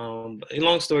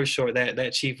 Long story short,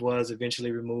 that chief was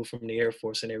eventually removed from the Air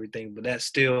Force and everything, but that's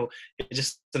still,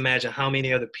 just imagine how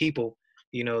many other people,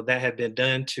 that had been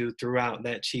done to throughout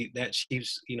that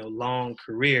chief's, long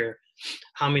career.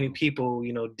 How many people,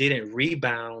 didn't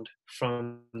rebound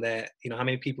from that? How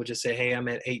many people just say, hey, I'm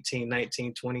at 18,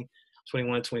 19, 20,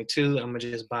 21, 22, I'm gonna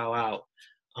just bow out.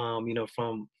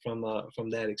 from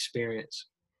that experience.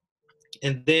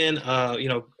 And then,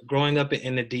 growing up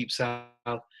in the Deep South,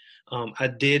 I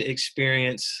did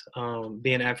experience,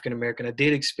 being African American, I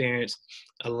did experience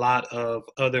a lot of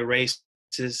other races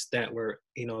that were,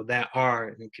 that are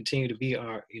and continue to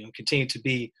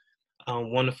be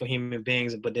wonderful human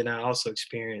beings. But then I also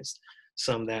experienced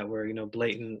some that were,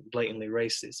 blatantly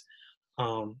racist.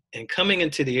 And coming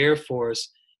into the Air Force,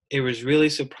 it was really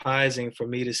surprising for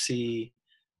me to see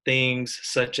things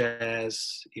such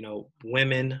as,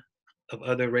 women of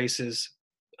other races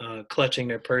clutching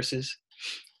their purses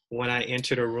when I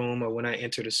entered a room or when I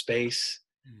entered a space.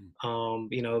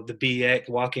 The BX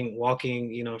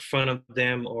walking, in front of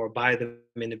them or by them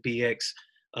in the BX,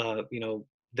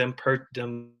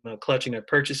 them clutching their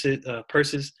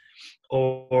purses,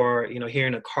 or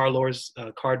hearing a car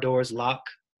doors lock.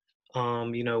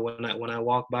 When I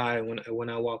walk by, when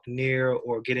I walk near,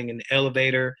 or getting in the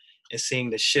elevator and seeing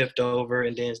the shift over,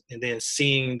 and then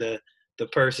seeing the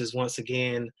purses once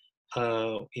again,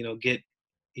 get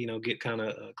kind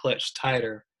of clutched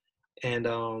tighter. And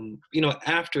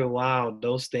after a while,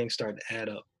 those things start to add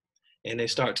up, and they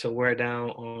start to wear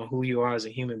down on who you are as a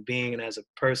human being and as a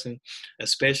person,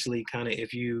 especially kind of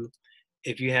if you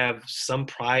have some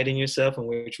pride in yourself, in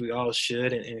which we all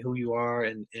should, and who you are,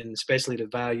 and especially the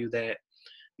value that,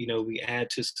 we add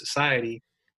to society.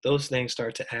 Those things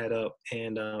start to add up.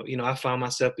 And, I found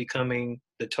myself becoming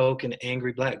the token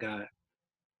angry Black guy.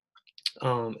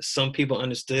 Some people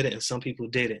understood it and some people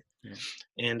didn't. Yeah.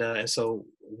 And so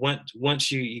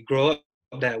once you grow up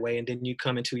that way, and then you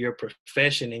come into your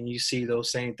profession and you see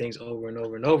those same things over and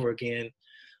over and over again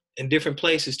in different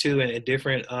places too, and at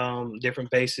different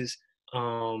bases,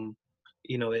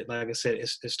 like I said, it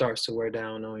starts to wear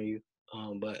down on you.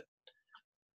 But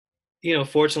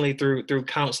fortunately through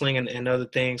counseling and other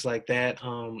things like that,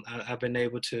 I've been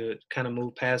able to kind of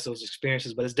move past those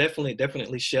experiences. But it's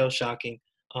definitely shell shocking,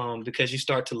 because you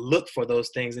start to look for those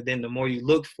things, and then the more you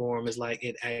look for them, it's like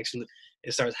it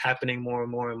starts happening more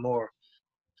and more and more.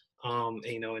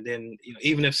 And then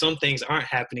even if some things aren't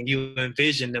happening, you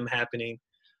envision them happening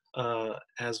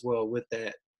as well with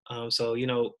that. So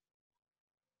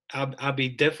I'll be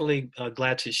definitely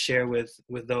glad to share with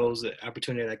those the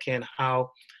opportunity that I can, how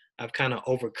I've kind of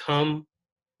overcome,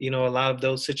 a lot of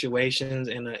those situations,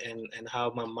 and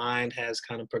how my mind has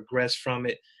kind of progressed from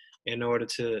it in order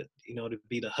to, to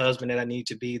be the husband that I need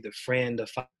to be, the friend, the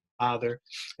father,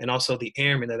 and also the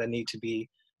airman that I need to be.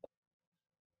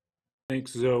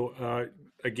 Thanks, Zoe.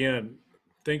 Again,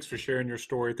 thanks for sharing your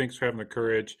story. Thanks for having the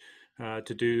courage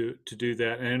to do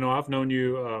that. And I know I've known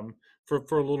you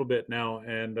for a little bit now,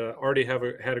 and already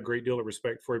had a great deal of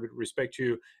respect for you. But respect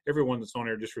you, everyone that's on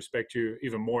here, just respect you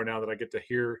even more now that I get to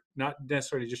hear not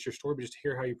necessarily just your story, but just to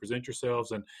hear how you present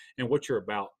yourselves and what you're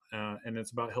about. And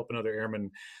it's about helping other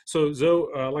airmen. So Zoe,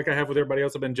 like I have with everybody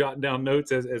else, I've been jotting down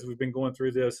notes as we've been going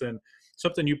through this, and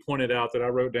something you pointed out that I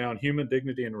wrote down: human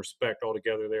dignity and respect all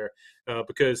together there,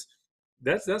 because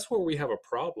that's where we have a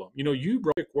problem. You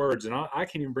brought words, and I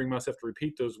can't even bring myself to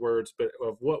repeat those words, but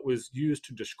of what was used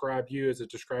to describe you, as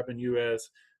it's describing you as,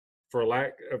 for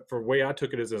the way I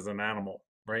took it, as an animal.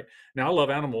 Right now, I love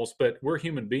animals, but we're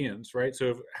human beings, right?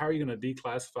 So how are you going to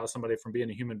declassify somebody from being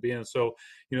a human being? So,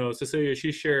 Cecilia,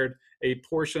 she shared a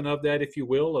portion of that, if you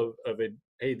will, of a,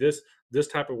 hey, this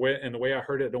type of way, and the way I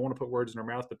heard it, I don't want to put words in her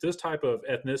mouth, but this type of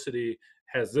ethnicity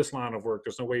has this line of work.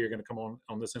 There's no way you're going to come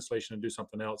on this installation and do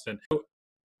something else. And so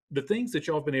the things that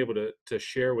y'all have been able to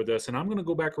share with us, and I'm going to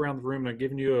go back around the room, and I'm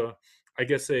giving you a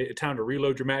time to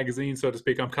reload your magazine, so to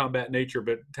speak. I'm combat nature,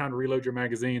 but time to reload your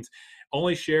magazines.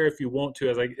 Only share if you want to,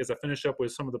 as I finish up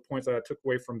with some of the points that I took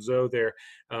away from Zoe there.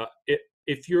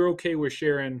 If you're okay with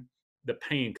sharing the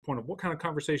pain point of what kind of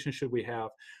conversation should we have,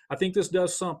 I think this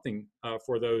does something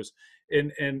for those.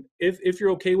 And if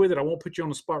you're okay with it, I won't put you on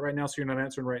the spot right now, so you're not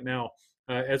answering right now.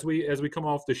 As we come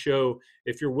off the show,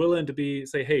 if you're willing to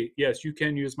say, hey, yes, you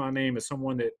can use my name as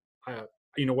someone that I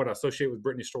associate with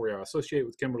Brittany's story, or I associate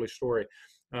with Kimberly's story.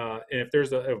 And if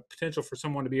there's a potential for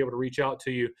someone to be able to reach out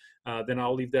to you, then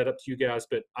I'll leave that up to you guys.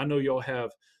 But I know y'all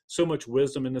have so much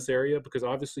wisdom in this area, because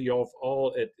obviously y'all have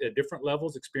all at different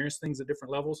levels experienced things at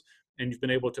different levels, and you've been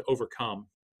able to overcome.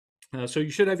 So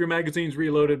you should have your magazines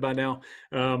reloaded by now.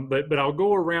 But I'll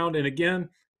go around, and again,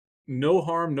 no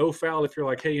harm, no foul. If you're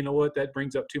like, hey, you know what, that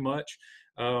brings up too much,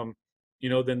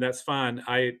 then that's fine.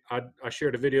 I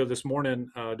shared a video this morning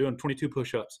doing 22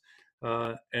 push-ups,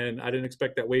 and I didn't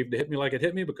expect that wave to hit me like it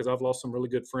hit me, because I've lost some really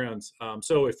good friends.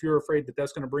 So if you're afraid that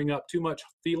that's going to bring up too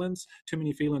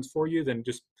many feelings for you, then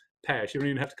just pass. You don't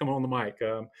even have to come on the mic.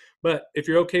 But if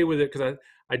you're okay with it, because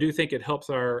I do think it helps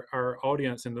our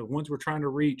audience and the ones we're trying to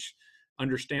reach,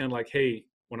 understand like, hey,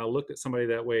 when I looked at somebody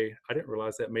that way, I didn't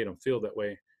realize that made them feel that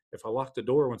way. If I locked the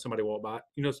door when somebody walked by,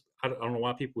 I don't know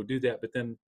why people would do that, but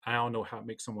then I don't know how it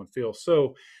makes someone feel.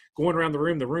 So going around the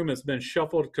room has been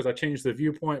shuffled because I changed the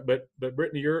viewpoint. But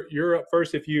Brittany, you're up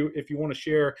first if you want to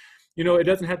share. It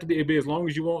doesn't have to be as long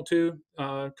as you want to.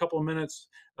 A couple of minutes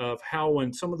of how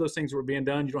when some of those things were being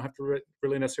done, you don't have to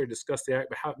really necessarily discuss the act,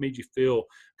 but how it made you feel,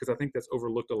 because I think that's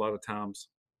overlooked a lot of times.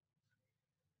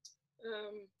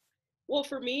 Well,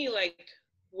 for me, like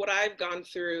what I've gone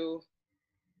through,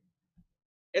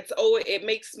 it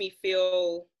makes me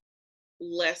feel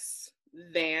less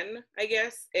than, I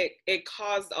guess. It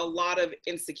caused a lot of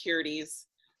insecurities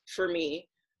for me.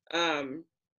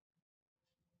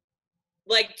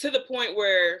 Like to the point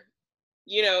where,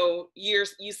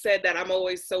 you said that I'm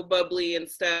always so bubbly and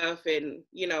stuff, and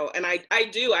and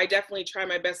I definitely try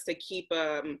my best to keep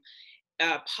a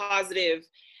positive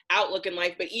outlook in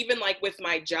life. But even like with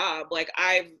my job, like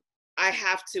I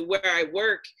have to, where I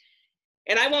work,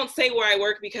 and I won't say where I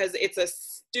work because it's a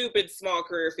stupid small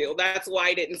career field. That's why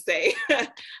I didn't say.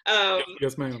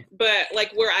 Yes, ma'am. But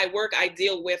like where I work, I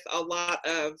deal with a lot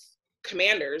of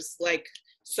commanders. Like,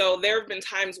 so there have been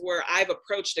times where I've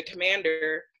approached a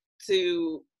commander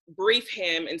to brief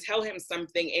him and tell him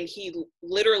something, and he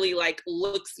literally like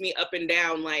looks me up and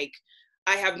down like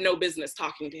I have no business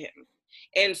talking to him.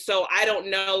 And so I don't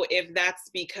know if that's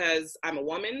because I'm a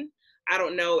woman. I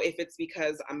don't know if it's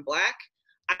because I'm Black.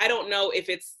 I don't know if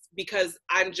it's because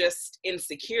I'm just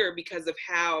insecure because of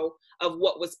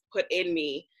what was put in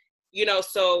me,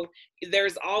 so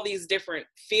there's all these different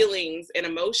feelings and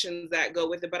emotions that go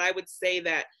with it. But I would say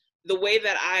that the way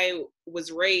that I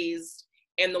was raised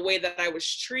and the way that I was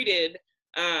treated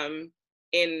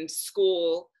in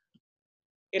school,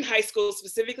 in high school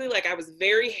specifically, like I was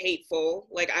very hateful.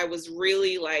 Like I was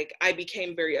really like, I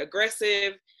became very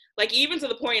aggressive. Like even to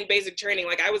the point in basic training,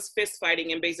 like I was fist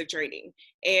fighting in basic training.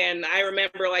 And I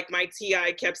remember like my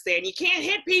TI kept saying, you can't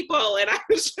hit people. And I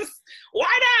was just,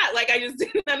 why not? Like, I just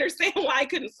didn't understand why I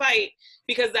couldn't fight,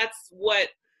 because that's what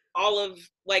all of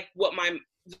like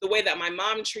the way that my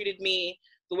mom treated me,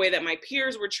 the way that my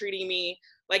peers were treating me,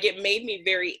 like it made me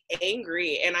very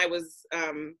angry. And I was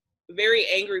very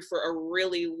angry for a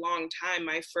really long time,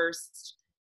 my first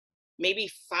maybe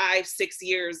 5-6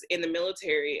 years in the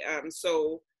military.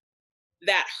 So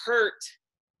that hurt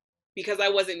because I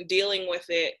wasn't dealing with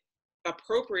it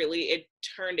appropriately. It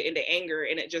turned into anger,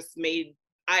 and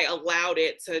I allowed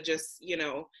it to just,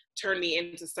 turn me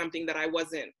into something that I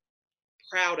wasn't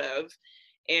proud of.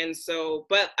 And so,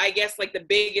 but I guess like the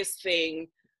biggest thing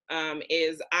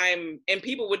is and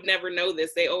people would never know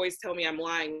this. They always tell me I'm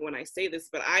lying when I say this,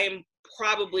 but I am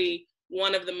probably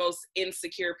one of the most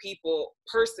insecure people,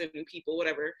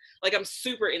 whatever. Like I'm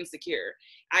super insecure.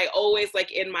 I always,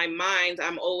 like in my mind,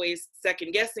 I'm always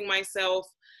second guessing myself.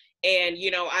 And,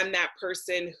 I'm that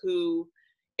person who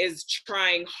is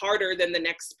trying harder than the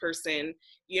next person.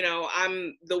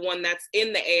 I'm the one that's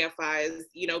in the AFIs,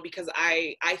 because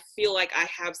I feel like I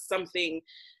have something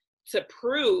to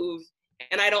prove,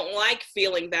 and I don't like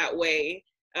feeling that way.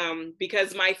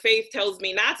 Because my faith tells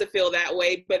me not to feel that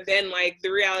way, but then like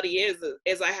the reality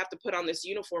is I have to put on this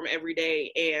uniform every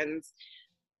day, and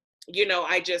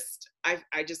I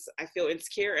feel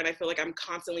insecure, and I feel like I'm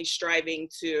constantly striving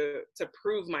to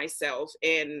prove myself,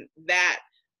 and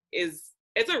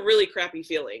it's a really crappy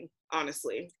feeling,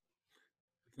 honestly.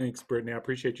 Thanks, Brittany. I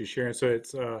appreciate you sharing. So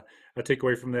it's I take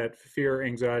away from that fear,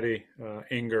 anxiety,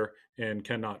 anger, and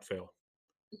cannot fail.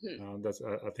 Mm-hmm.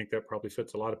 I think that probably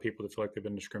fits a lot of people that feel like they've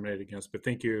been discriminated against. But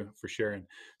thank you for sharing.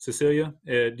 Cecilia,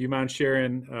 do you mind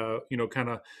sharing, kind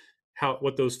of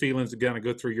what those feelings are going to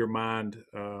go through your mind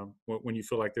when you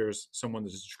feel like there's someone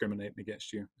that's discriminating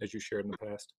against you, as you shared in the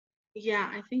past? Yeah,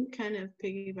 I think kind of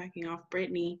piggybacking off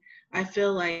Brittany, I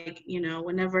feel like,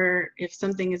 if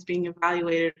something is being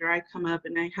evaluated or I come up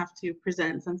and I have to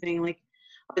present something, like,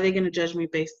 are they going to judge me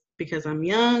because I'm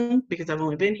young, because I've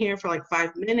only been here for like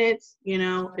 5 minutes?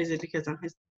 Is it because I'm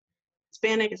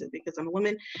Hispanic? Is it because I'm a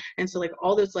woman? And so like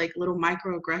all those like little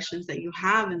microaggressions that you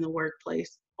have in the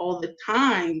workplace all the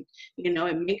time,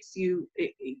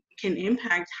 it can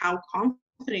impact how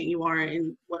confident you are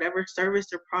in whatever service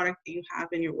or product that you have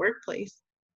in your workplace.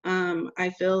 I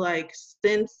feel like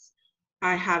since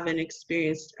I haven't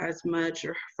experienced as much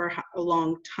or for a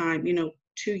long time,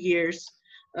 2 years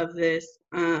of this,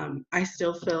 I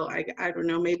still feel I don't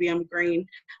know, maybe I'm green.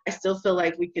 I still feel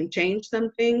like we can change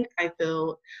something. I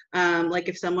feel like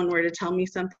if someone were to tell me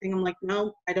something, I'm like,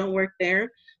 no, I don't work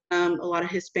there. A lot of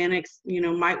Hispanics,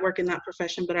 might work in that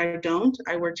profession, but I don't.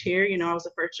 I worked here, I was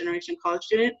a first generation college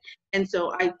student. And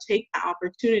so I take that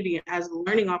opportunity as a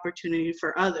learning opportunity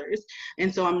for others.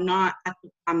 And so I'm not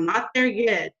there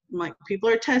yet. Like, people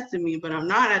are testing me, but I'm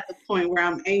not at the point where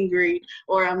I'm angry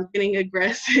or I'm getting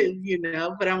aggressive,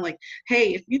 but I'm like,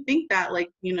 hey, if you think that, like,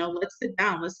 let's sit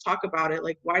down, let's talk about it.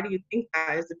 Like, why do you think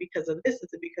that? Is it because of this? Is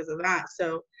it because of that?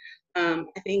 So I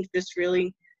think just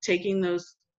really taking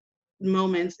those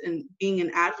moments and being an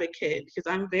advocate, because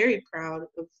I'm very proud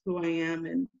of who I am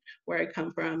and where I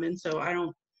come from. And so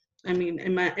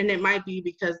it might be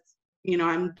because,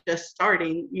 I'm just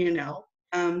starting,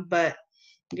 but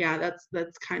yeah,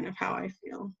 that's kind of how I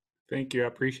feel. Thank you. I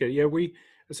appreciate it. Yeah,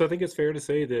 so I think it's fair to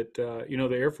say that,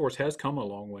 the Air Force has come a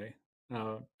long way.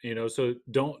 So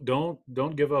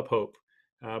don't give up hope.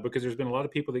 Because there's been a lot of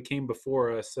people that came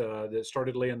before us that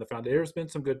started laying the foundation. There's been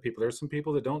some good people. There's some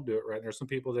people that don't do it right. And there's some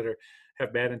people that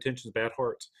have bad intentions, bad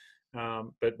hearts.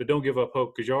 But don't give up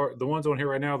hope, because you're the ones on here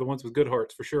right now, the ones with good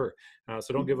hearts for sure.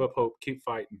 So don't give up hope. Keep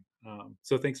fighting.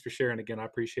 So thanks for sharing again. I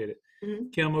appreciate it. Mm-hmm.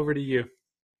 Kim, over to you.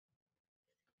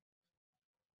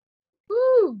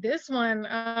 Ooh, this one,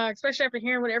 especially after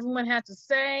hearing what everyone had to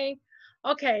say.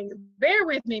 Okay, bear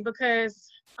with me because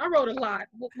I wrote a lot.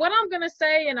 What I'm going to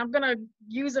say, and I'm going to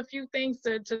use a few things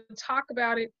to talk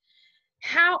about it,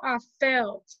 how I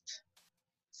felt.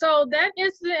 So that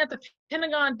incident at the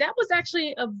Pentagon, that was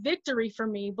actually a victory for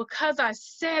me because I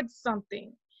said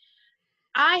something.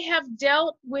 I have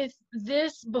dealt with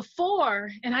this before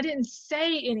and I didn't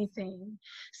say anything.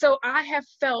 So I have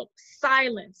felt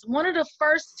silence. One of the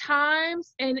first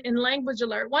times in Language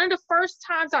Alert, one of the first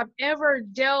times I've ever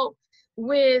dealt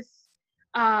with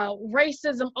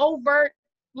racism overt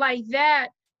like that.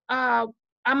 I'm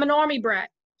an Army brat.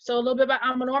 So a little bit about,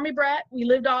 I'm an Army brat.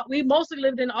 We mostly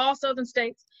lived in all southern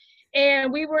states,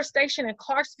 and we were stationed in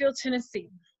Clarksville, Tennessee.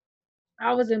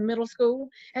 I was in middle school,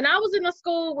 and I was in a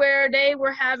school where there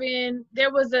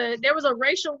was a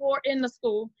racial war in the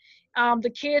school.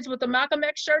 The kids with the Malcolm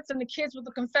X shirts and the kids with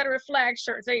the Confederate flag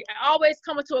shirts, they always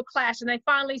come into a clash, and they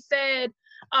finally said,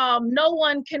 no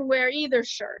one can wear either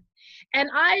shirt. And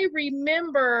I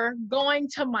remember going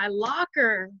to my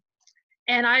locker,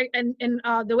 and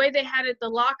the way they had it, the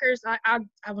lockers, I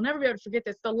will never be able to forget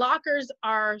this. The lockers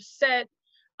are set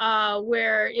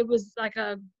where it was like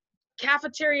a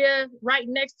cafeteria right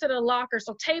next to the locker,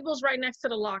 so tables right next to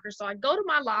the locker. So I go to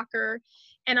my locker,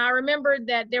 and I remembered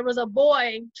that there was a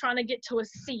boy trying to get to a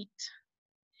seat,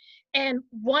 and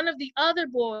one of the other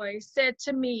boys said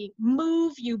to me,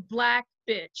 "Move, you black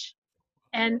bitch."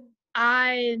 And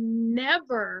I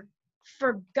never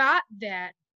forgot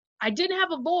that. I didn't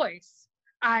have a voice.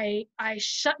 I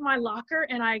shut my locker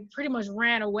and I pretty much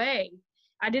ran away.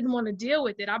 I didn't want to deal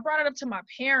with it. I brought it up to my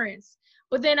parents.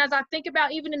 But then as I think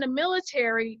about even in the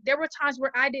military, there were times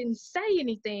where I didn't say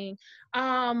anything.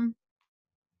 One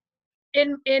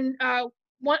of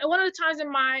the times in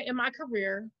my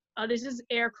career, this is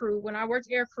air crew, when I worked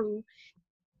air crew,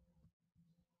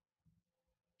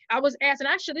 I was asked, and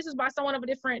actually this is by someone of a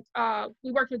different,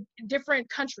 we worked with different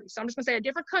countries. So I'm just gonna say a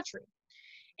different country.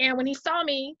 And when he saw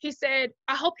me, he said,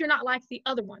 "I hope you're not like the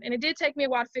other one." And it did take me a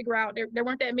while to figure out there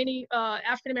weren't that many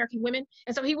African-American women.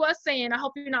 And so he was saying, "I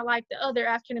hope you're not like the other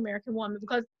African-American woman,"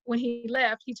 because when he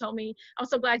left, he told me, "I'm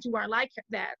so glad you weren't like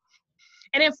that."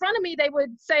 And in front of me, they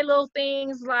would say little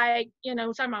things like,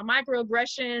 talking about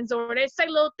microaggressions, or they'd say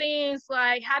little things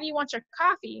like, "How do you want your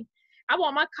coffee?" I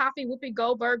want my coffee Whoopi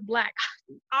Goldberg black.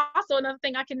 Also, another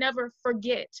thing I can never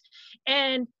forget.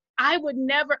 And I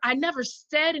never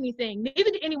said anything, neither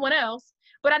did anyone else,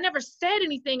 but I never said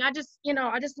anything. I just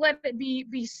let it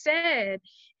be said.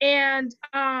 And,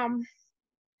 I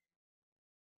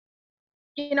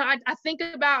think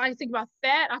about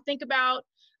that. I think about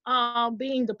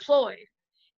being deployed.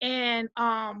 And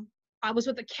I was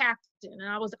with a captain, and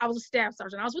I was a staff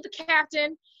sergeant. I was with the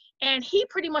captain, and he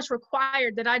pretty much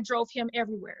required that I drove him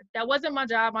everywhere. That wasn't my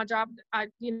job. My job,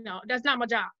 that's not my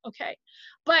job. Okay.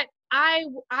 But I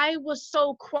was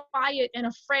so quiet and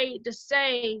afraid to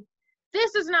say,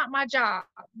 "This is not my job.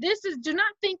 Do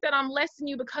not think that I'm less than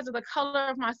you because of the color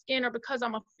of my skin, or because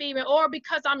I'm a female, or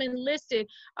because I'm enlisted."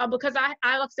 Because I like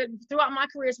I said, throughout my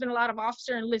career, it's been a lot of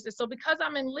officer enlisted. So because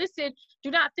I'm enlisted,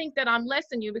 do not think that I'm less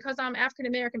than you because I'm African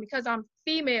American, because I'm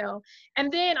female.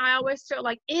 And then I always felt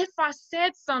like if I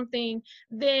said something,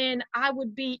 then I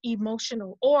would be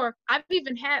emotional. Or I've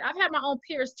had my own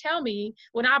peers tell me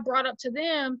when I brought up to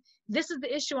them, "This is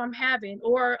the issue I'm having,"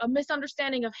 or a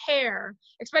misunderstanding of hair,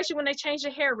 especially when they changed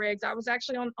the hair regs. I was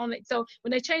actually on it. So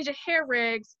when they changed the hair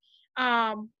regs,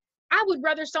 I would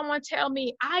rather someone tell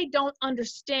me I don't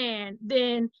understand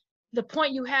than the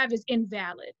point you have is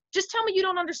invalid. Just tell me you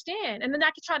don't understand. And then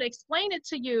I could try to explain it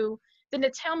to you, than to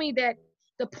tell me that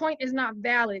the point is not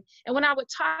valid. And when I would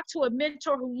talk to a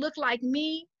mentor who looked like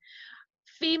me,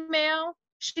 female,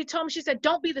 she told me, she said,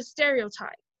 don't be the stereotype.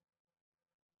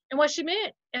 And what she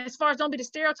meant, as far as don't be the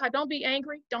stereotype, don't be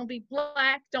angry, don't be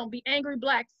black, don't be angry,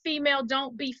 black, female,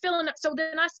 don't be feeling it. So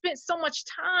then I spent so much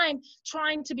time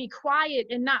trying to be quiet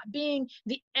and not being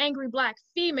the angry black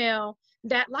female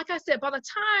that, like I said, by the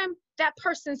time that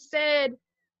person said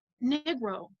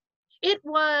Negro, it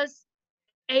was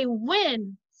a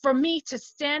win for me to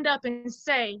stand up and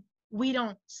say, we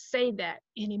don't say that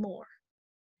anymore.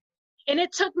 And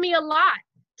it took me a lot.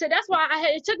 So that's why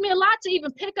it took me a lot to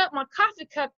even pick up my coffee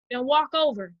cup and walk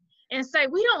over and say,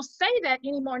 we don't say that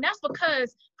anymore. And that's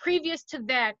because previous to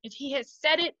that, if he had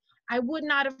said it, I would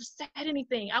not have said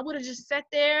anything. I would have just sat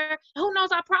there. Who knows,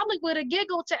 I probably would have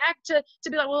giggled to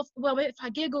be like, well, if I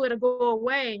giggle, it'll go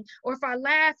away. Or if I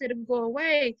laugh, it'll go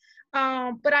away.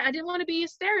 But I didn't want to be a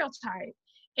stereotype.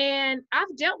 And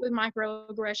I've dealt with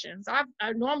microaggressions. I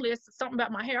normally, it's something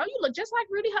about my hair. Oh, you look just like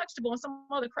Rudy Huxtable and some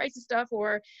other crazy stuff.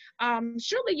 Or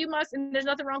surely you must, and there's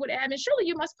nothing wrong with admin, surely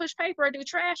you must push paper or do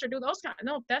trash or do those kind of,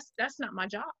 no, that's not my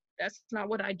job. That's not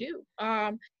what I do.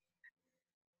 And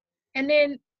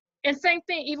then, and same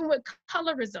thing, even with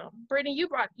colorism. Brittany, you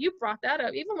brought that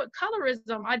up. Even with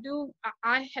colorism,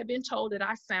 I have been told that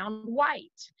I sound white.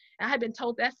 I had been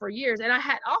told that for years. And I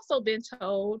had also been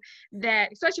told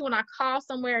that, especially when I call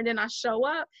somewhere and then I show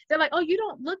up, they're like, oh, you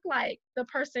don't look like the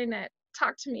person that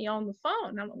talked to me on the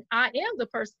phone. I am the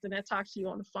person that talks to you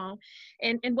on the phone.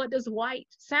 And what does white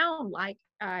sound like?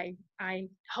 I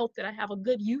hope that I have a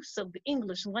good use of the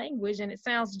English language, and it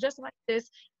sounds just like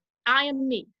this. I am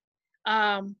me.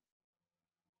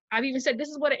 I've even said, this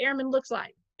is what an airman looks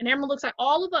like. An airman looks like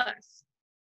all of us.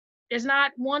 There's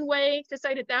not one way to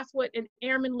say that that's what an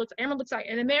airman looks like. Airman looks like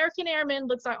an American airman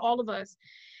looks like all of us.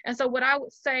 And so what I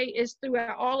would say is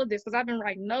throughout all of this, because I've been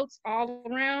writing notes all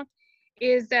around,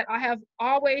 is that I have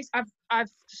always, I've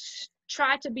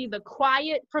tried to be the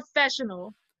quiet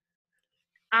professional.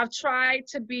 I've tried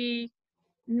to be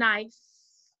nice.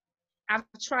 I've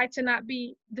tried to not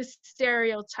be the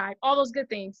stereotype, all those good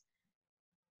things.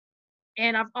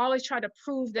 And I've always tried to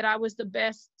prove that I was the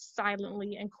best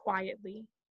silently and quietly.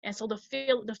 And so the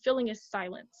feeling is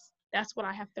silence. That's what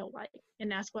I have felt like. And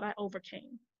that's what I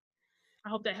overcame. I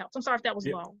hope that helps. I'm sorry if that was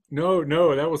long.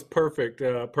 No, that was perfect.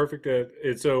 Perfect.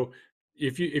 So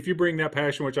if you bring that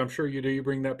passion, which I'm sure you do, you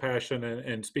bring that passion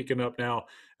and speaking up now,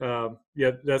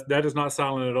 that is not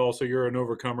silent at all. So you're an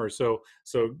overcomer. So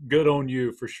good on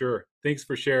you for sure. Thanks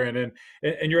for sharing.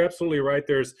 And you're absolutely right.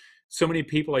 There's so many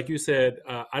people, like you said,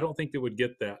 I don't think they would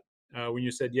get that. When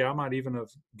you said, I might even have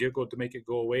giggled to make it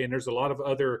go away. And there's a lot of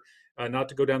other, not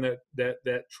to go down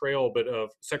that trail, but of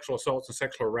sexual assaults and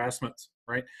sexual harassments,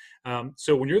 right?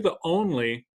 So when you're the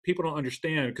only, people don't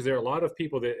understand, because there are a lot of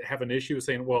people that have an issue with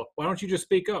saying, well, why don't you just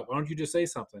speak up? Why don't you just say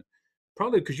something?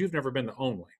 Probably because you've never been the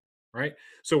only, right?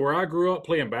 So where I grew up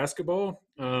playing basketball,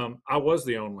 I was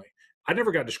the only. I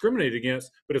never got discriminated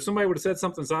against, but if somebody would have said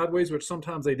something sideways, which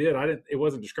sometimes they did, it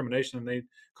wasn't discrimination, and they'd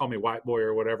call me white boy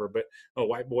or whatever, but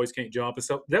white boys can't jump and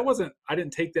stuff. I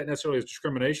didn't take that necessarily as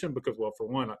discrimination, because, well, for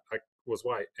one, I was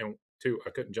white, and two, I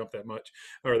couldn't jump that much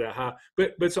or that high.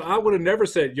 But so I would have never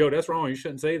said, yo, that's wrong, you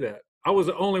shouldn't say that. I was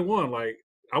the only one, like,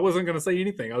 I wasn't going to say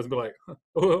anything. I was going to be like,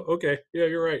 oh, okay, yeah,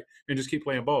 you're right, and just keep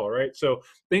playing ball, right? So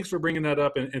thanks for bringing that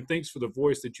up, and thanks for the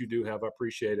voice that you do have. I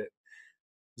appreciate it.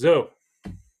 Zoe,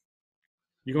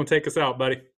 you're going to take us out,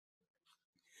 buddy.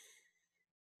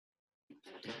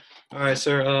 All right,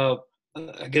 sir.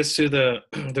 I guess to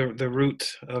the root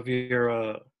of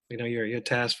your your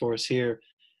task force here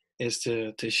is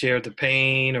to share the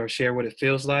pain or share what it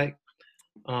feels like.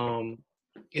 And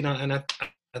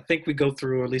I think we go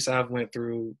through, or at least I've went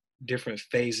through, different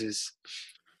phases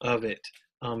of it.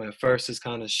 At first it's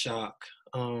kind of shock,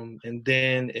 and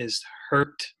then is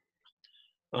hurt.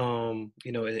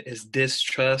 Is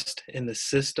distrust in the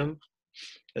system,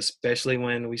 especially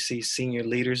when we see senior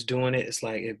leaders doing it. It's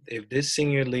like, if this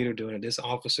senior leader doing it, this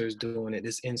officer is doing it,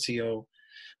 this NCO,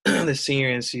 the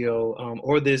senior NCO,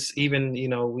 or this, even,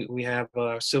 we have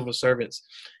civil servants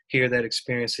here that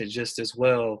experience it just as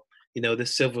well.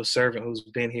 This civil servant who's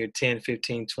been here 10,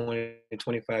 15, 20,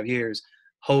 25 years,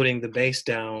 holding the base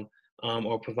down,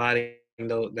 or providing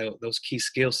those key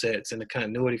skill sets and the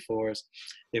continuity for us.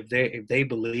 If they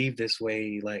believe this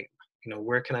way, like,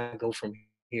 where can I go from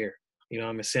here?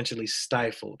 I'm essentially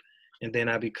stifled, and then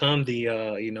I become the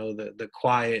the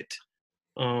quiet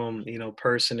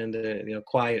person in the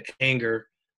quiet anger,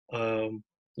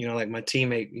 like my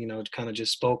teammate kind of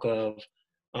just spoke of,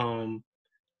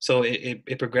 So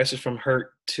it progresses from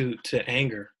hurt to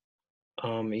anger,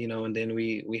 and then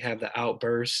we have the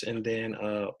outbursts, and then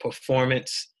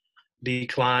performance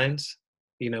declines.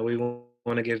 We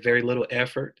want to give very little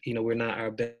effort. We're not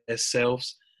our best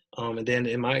selves. And then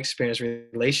in my experience,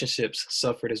 relationships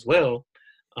suffered as well,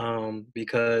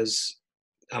 because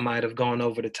I might have gone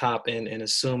over the top and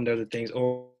assumed other things,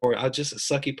 or I'm just a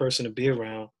sucky person to be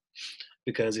around,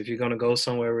 because if you're going to go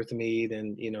somewhere with me,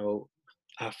 then,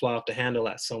 I fly off the handle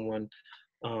at someone,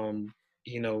 um,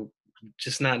 you know,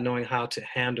 just not knowing how to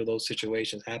handle those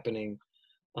situations happening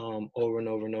over and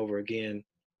over and over again.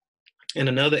 And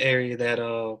another area that,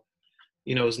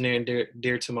 is near and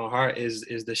dear to my heart is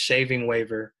the shaving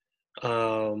waiver,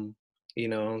 I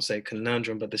don't say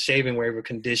conundrum, but the shaving waiver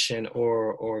condition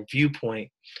or viewpoint,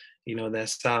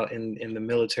 that's out in the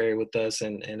military with us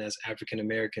and as African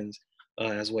Americans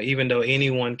as well. Even though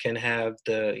anyone can have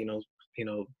the,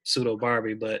 pseudo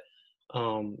Barbie, but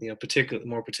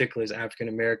more particularly as African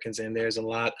Americans, and there's a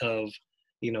lot of,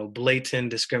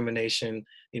 blatant discrimination.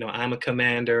 I'm a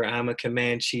commander, I'm a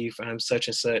command chief, I'm such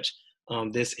and such.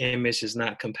 This image is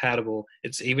not compatible.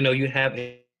 It's even though you have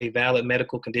a valid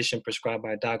medical condition prescribed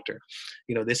by a doctor,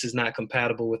 this is not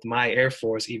compatible with my Air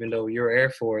Force, even though your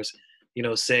Air Force,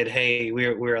 said, hey,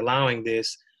 we're allowing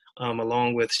this,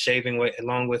 along with shaving weight,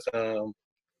 along with,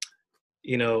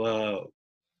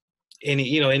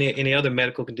 any other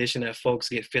medical condition that folks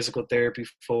get physical therapy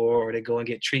for, or they go and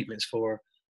get treatments for.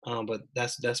 But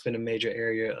that's been a major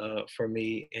area for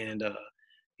me. And,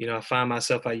 I find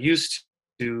myself, I used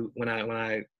to, when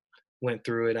I went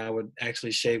through it, I would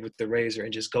actually shave with the razor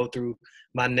and just go through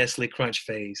my Nestle Crunch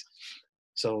phase.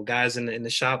 So guys in the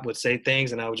shop would say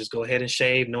things and I would just go ahead and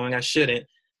shave knowing I shouldn't.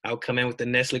 I would come in with the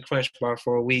Nestle Crunch bar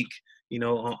for a week,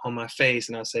 on my face.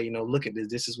 And I'd say, look at this.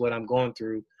 This is what I'm going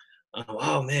through.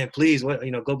 Oh man, please,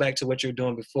 go back to what you're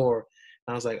doing before.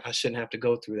 And I was like, I shouldn't have to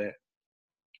go through that.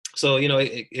 So,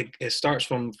 it starts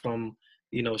from,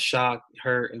 shock,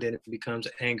 hurt, and then it becomes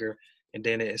anger. And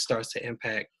then it starts to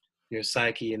impact your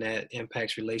psyche, and that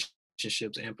impacts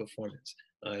relationships and performance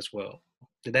as well.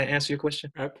 Did that answer your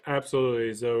question?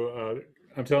 Absolutely. So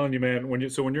I'm telling you, man, when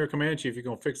you're a command chief, you're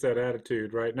gonna fix that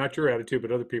attitude, right? Not your attitude,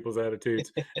 but other people's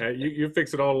attitudes. You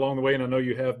fix it all along the way, and I know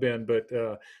you have been. But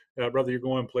brother, you're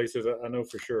going places, I know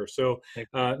for sure. So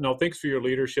no, thanks for your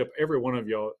leadership, every one of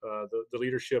y'all, the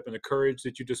leadership and the courage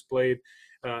that you displayed.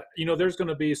 There's going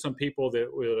to be some people that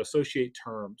will associate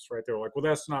terms, right? They're like, well,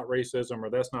 that's not racism, or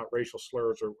that's not racial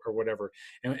slurs, or whatever.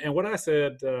 And what I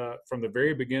said from the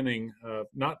very beginning,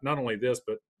 not only this,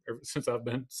 but since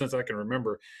I can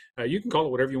remember, you can call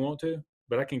it whatever you want to,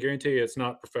 but I can guarantee you it's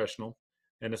not professional,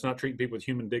 and it's not treating people with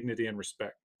human dignity and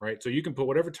respect. Right. So you can put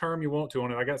whatever term you want to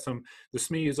on it. I got the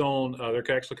SME is on,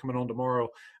 they're actually coming on tomorrow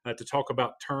to talk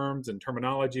about terms and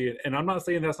terminology. And I'm not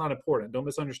saying that's not important. Don't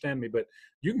misunderstand me, but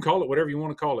you can call it whatever you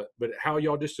want to call it. But how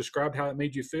y'all just described how it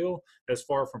made you feel, that's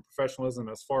far from professionalism.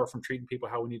 That's far from treating people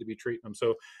how we need to be treating them.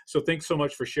 So thanks so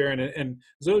much for sharing it. And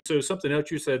Zoe, so something else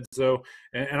you said, Zoe,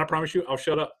 and I promise you, I'll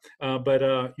shut up.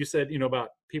 But you said, about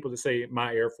people that say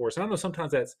my Air Force. And I know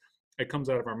sometimes it comes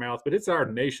out of our mouth, but it's our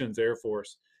nation's Air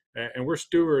Force. And we're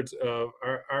stewards of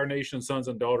our nation's sons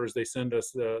and daughters. They send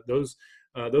us those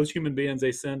human beings.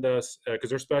 They send us because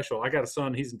they're special. I got a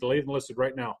son. He's delayed enlisted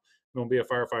right now. Going to be a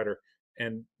firefighter.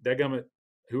 And that government,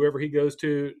 whoever he goes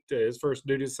to his first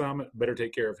duty assignment, better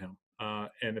take care of him.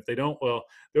 And if they don't, well,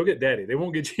 they'll get daddy. They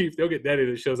won't get chief. They'll get daddy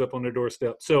that shows up on their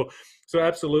doorstep. So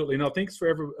absolutely. No, thanks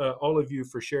for all of you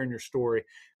for sharing your story.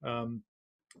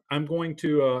 I'm going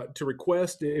to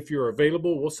request, if you're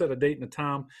available, we'll set a date and a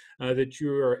time that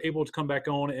you are able to come back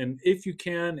on. And if you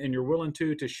can, and you're willing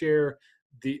to share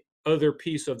the other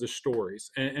piece of the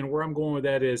stories. And where I'm going with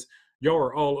that is y'all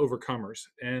are all overcomers.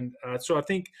 And so I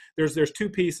think there's two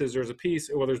pieces. There's a piece,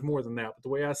 well, there's more than that. But the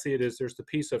way I see it is there's the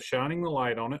piece of shining the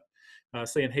light on it,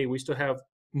 saying, hey, we still have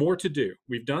more to do.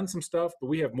 We've done some stuff, but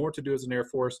we have more to do as an Air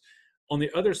Force. On the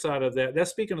other side of that,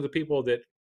 that's speaking of the people that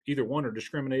either one are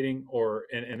discriminating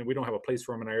and we don't have a place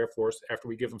for them in our Air Force after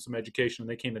we give them some education and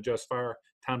they can't adjust fire,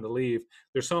 time to leave.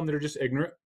 There's some that are just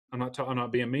ignorant. I'm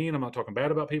not being mean. I'm not talking bad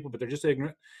about people, but they're just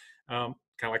ignorant. Kind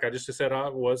of like I just said I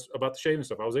was about the shaving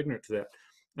stuff. I was ignorant to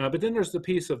that. But then there's the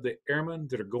piece of the airmen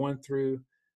that are going through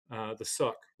the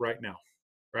suck right now,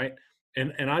 right?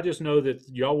 And I just know that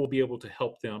y'all will be able to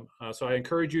help them. So I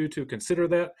encourage you to consider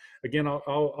that. Again,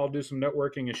 I'll do some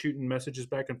networking and shooting messages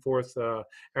back and forth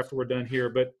after we're done here.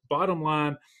 But bottom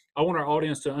line, I want our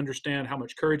audience to understand how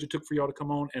much courage it took for y'all to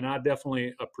come on, and I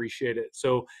definitely appreciate it.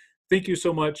 So thank you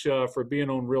so much for being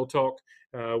on Real Talk.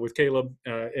 with Caleb.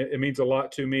 It means a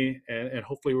lot to me, and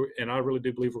hopefully, and I really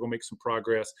do believe we're going to make some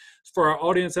progress. For our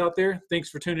audience out there, thanks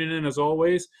for tuning in as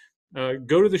always.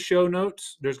 Go to the show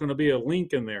notes. There's going to be a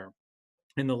link in there.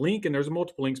 And the link, and there's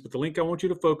multiple links, but the link I want you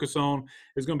to focus on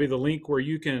is going to be the link where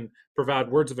you can provide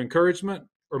words of encouragement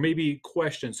or maybe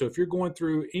questions. So if you're going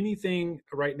through anything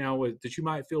right now that you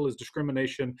might feel is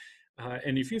discrimination,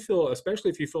 and if you feel, especially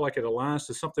if you feel like it aligns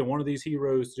to something one of these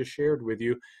heroes just shared with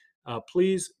you,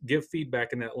 please give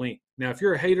feedback in that link. Now, if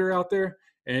you're a hater out there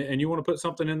and you want to put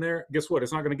something in there, guess what?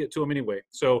 It's not going to get to them anyway.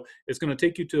 So it's going to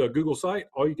take you to a Google site.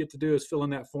 All you get to do is fill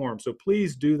in that form. So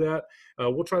please do that.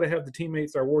 We'll try to have the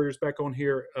teammates, our warriors, back on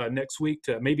here next week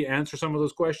to maybe answer some of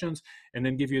those questions and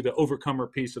then give you the overcomer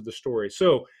piece of the story.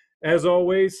 So as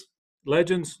always,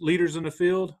 legends, leaders in the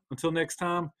field, until next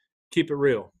time, keep it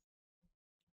real.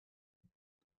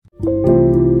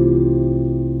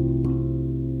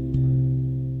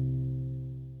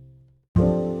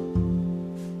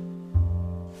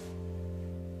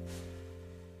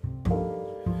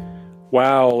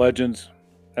 Wow, legends.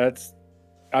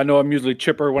 I know I'm usually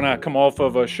chipper when I come off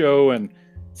of a show and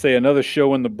say another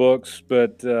show in the books,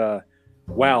 but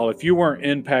wow, if you weren't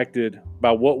impacted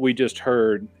by what we just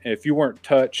heard, if you weren't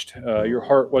touched, your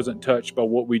heart wasn't touched by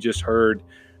what we just heard,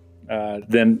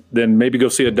 then maybe go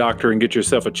see a doctor and get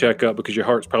yourself a checkup because your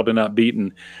heart's probably not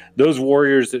beating. Those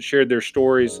warriors that shared their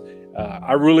stories,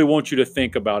 I really want you to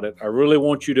think about it. I really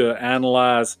want you to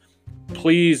analyze.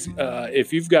 Please,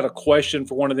 if you've got a question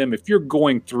for one of them, if you're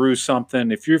going through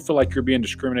something, if you feel like you're being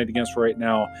discriminated against right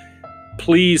now,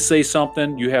 please say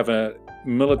something. You have a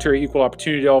military equal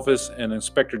opportunity office and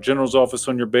inspector general's office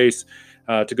on your base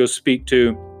to go speak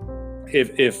to.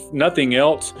 If nothing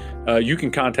else, you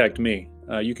can contact me.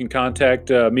 You can contact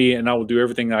me and I will do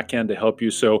everything I can to help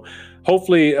you. So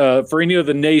hopefully for any of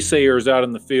the naysayers out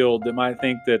in the field that might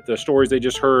think that the stories they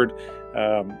just heard,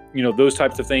 those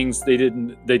types of things,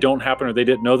 they don't happen or they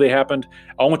didn't know they happened.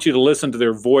 I want you to listen to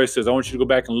their voices. I want you to go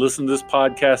back and listen to this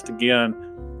podcast again,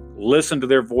 listen to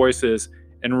their voices,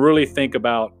 and really think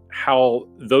about how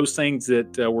those things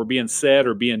that were being said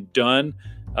or being done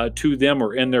to them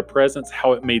or in their presence,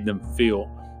 how it made them feel.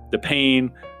 The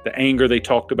pain, the anger they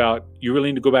talked about. You really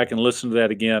need to go back and listen to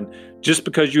that again. Just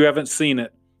because you haven't seen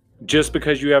it, just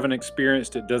because you haven't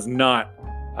experienced it does not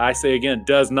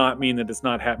mean that it's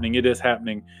not happening. It is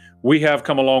happening. We have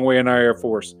come a long way in our Air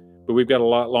Force, but we've got a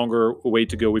lot longer way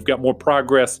to go. We've got more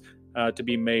progress to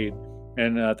be made.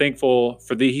 And thankful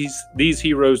for these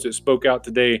heroes that spoke out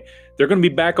today. They're going to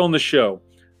be back on the show.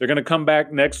 They're going to come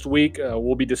back next week.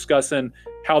 We'll be discussing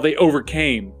how they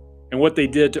overcame and what they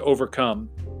did to overcome.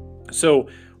 So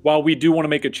while we do want to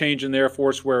make a change in the Air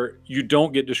Force where you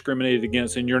don't get discriminated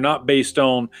against and you're not based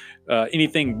on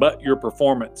anything but your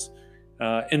performance,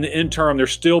 in the interim,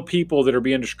 there's still people that are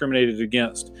being discriminated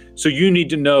against. So you need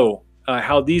to know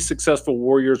how these successful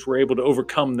warriors were able to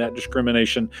overcome that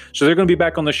discrimination. So they're going to be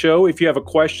back on the show. If you have a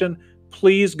question,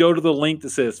 please go to the link that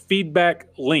says feedback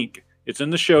link. It's in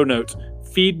the show notes,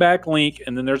 feedback link,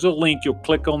 and then there's a link. You'll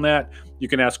click on that. You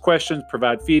can ask questions,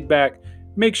 provide feedback.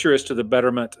 Make sure it's to the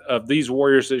betterment of these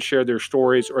warriors that share their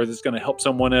stories, or that's going to help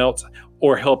someone else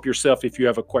or help yourself if you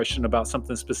have a question about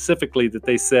something specifically that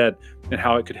they said and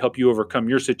how it could help you overcome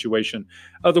your situation.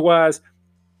 Otherwise,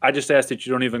 I just ask that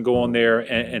you don't even go on there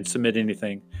and submit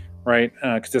anything, right?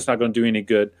 Because it's not going to do any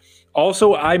good.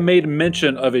 Also, I made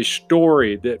mention of a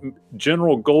story that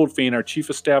General Goldfein, our Chief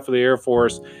of Staff of the Air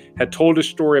Force, had told a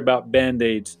story about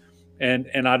Band-Aids.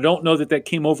 And I don't know that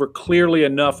came over clearly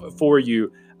enough for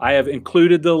you. I have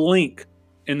included the link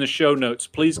in the show notes.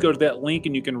 Please go to that link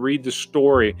and you can read the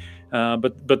story.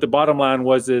 But the bottom line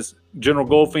is General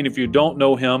Goldfein. If you don't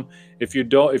know him, if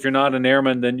you're not an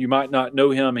airman, then you might not know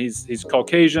him. He's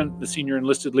Caucasian. The senior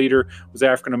enlisted leader was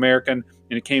African American,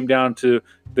 and it came down to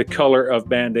the color of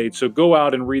Band-Aid. So go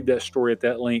out and read that story at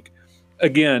that link.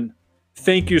 Again,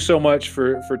 thank you so much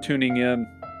for tuning in.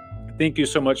 Thank you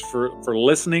so much for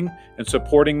listening and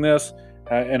supporting this.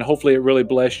 And hopefully it really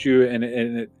blessed you and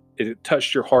it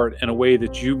touched your heart in a way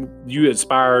that you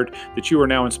inspired, that you are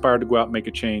now inspired to go out and make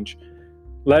a change.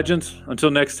 Legends, until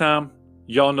next time,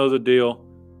 y'all know the deal.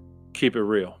 Keep it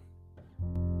real.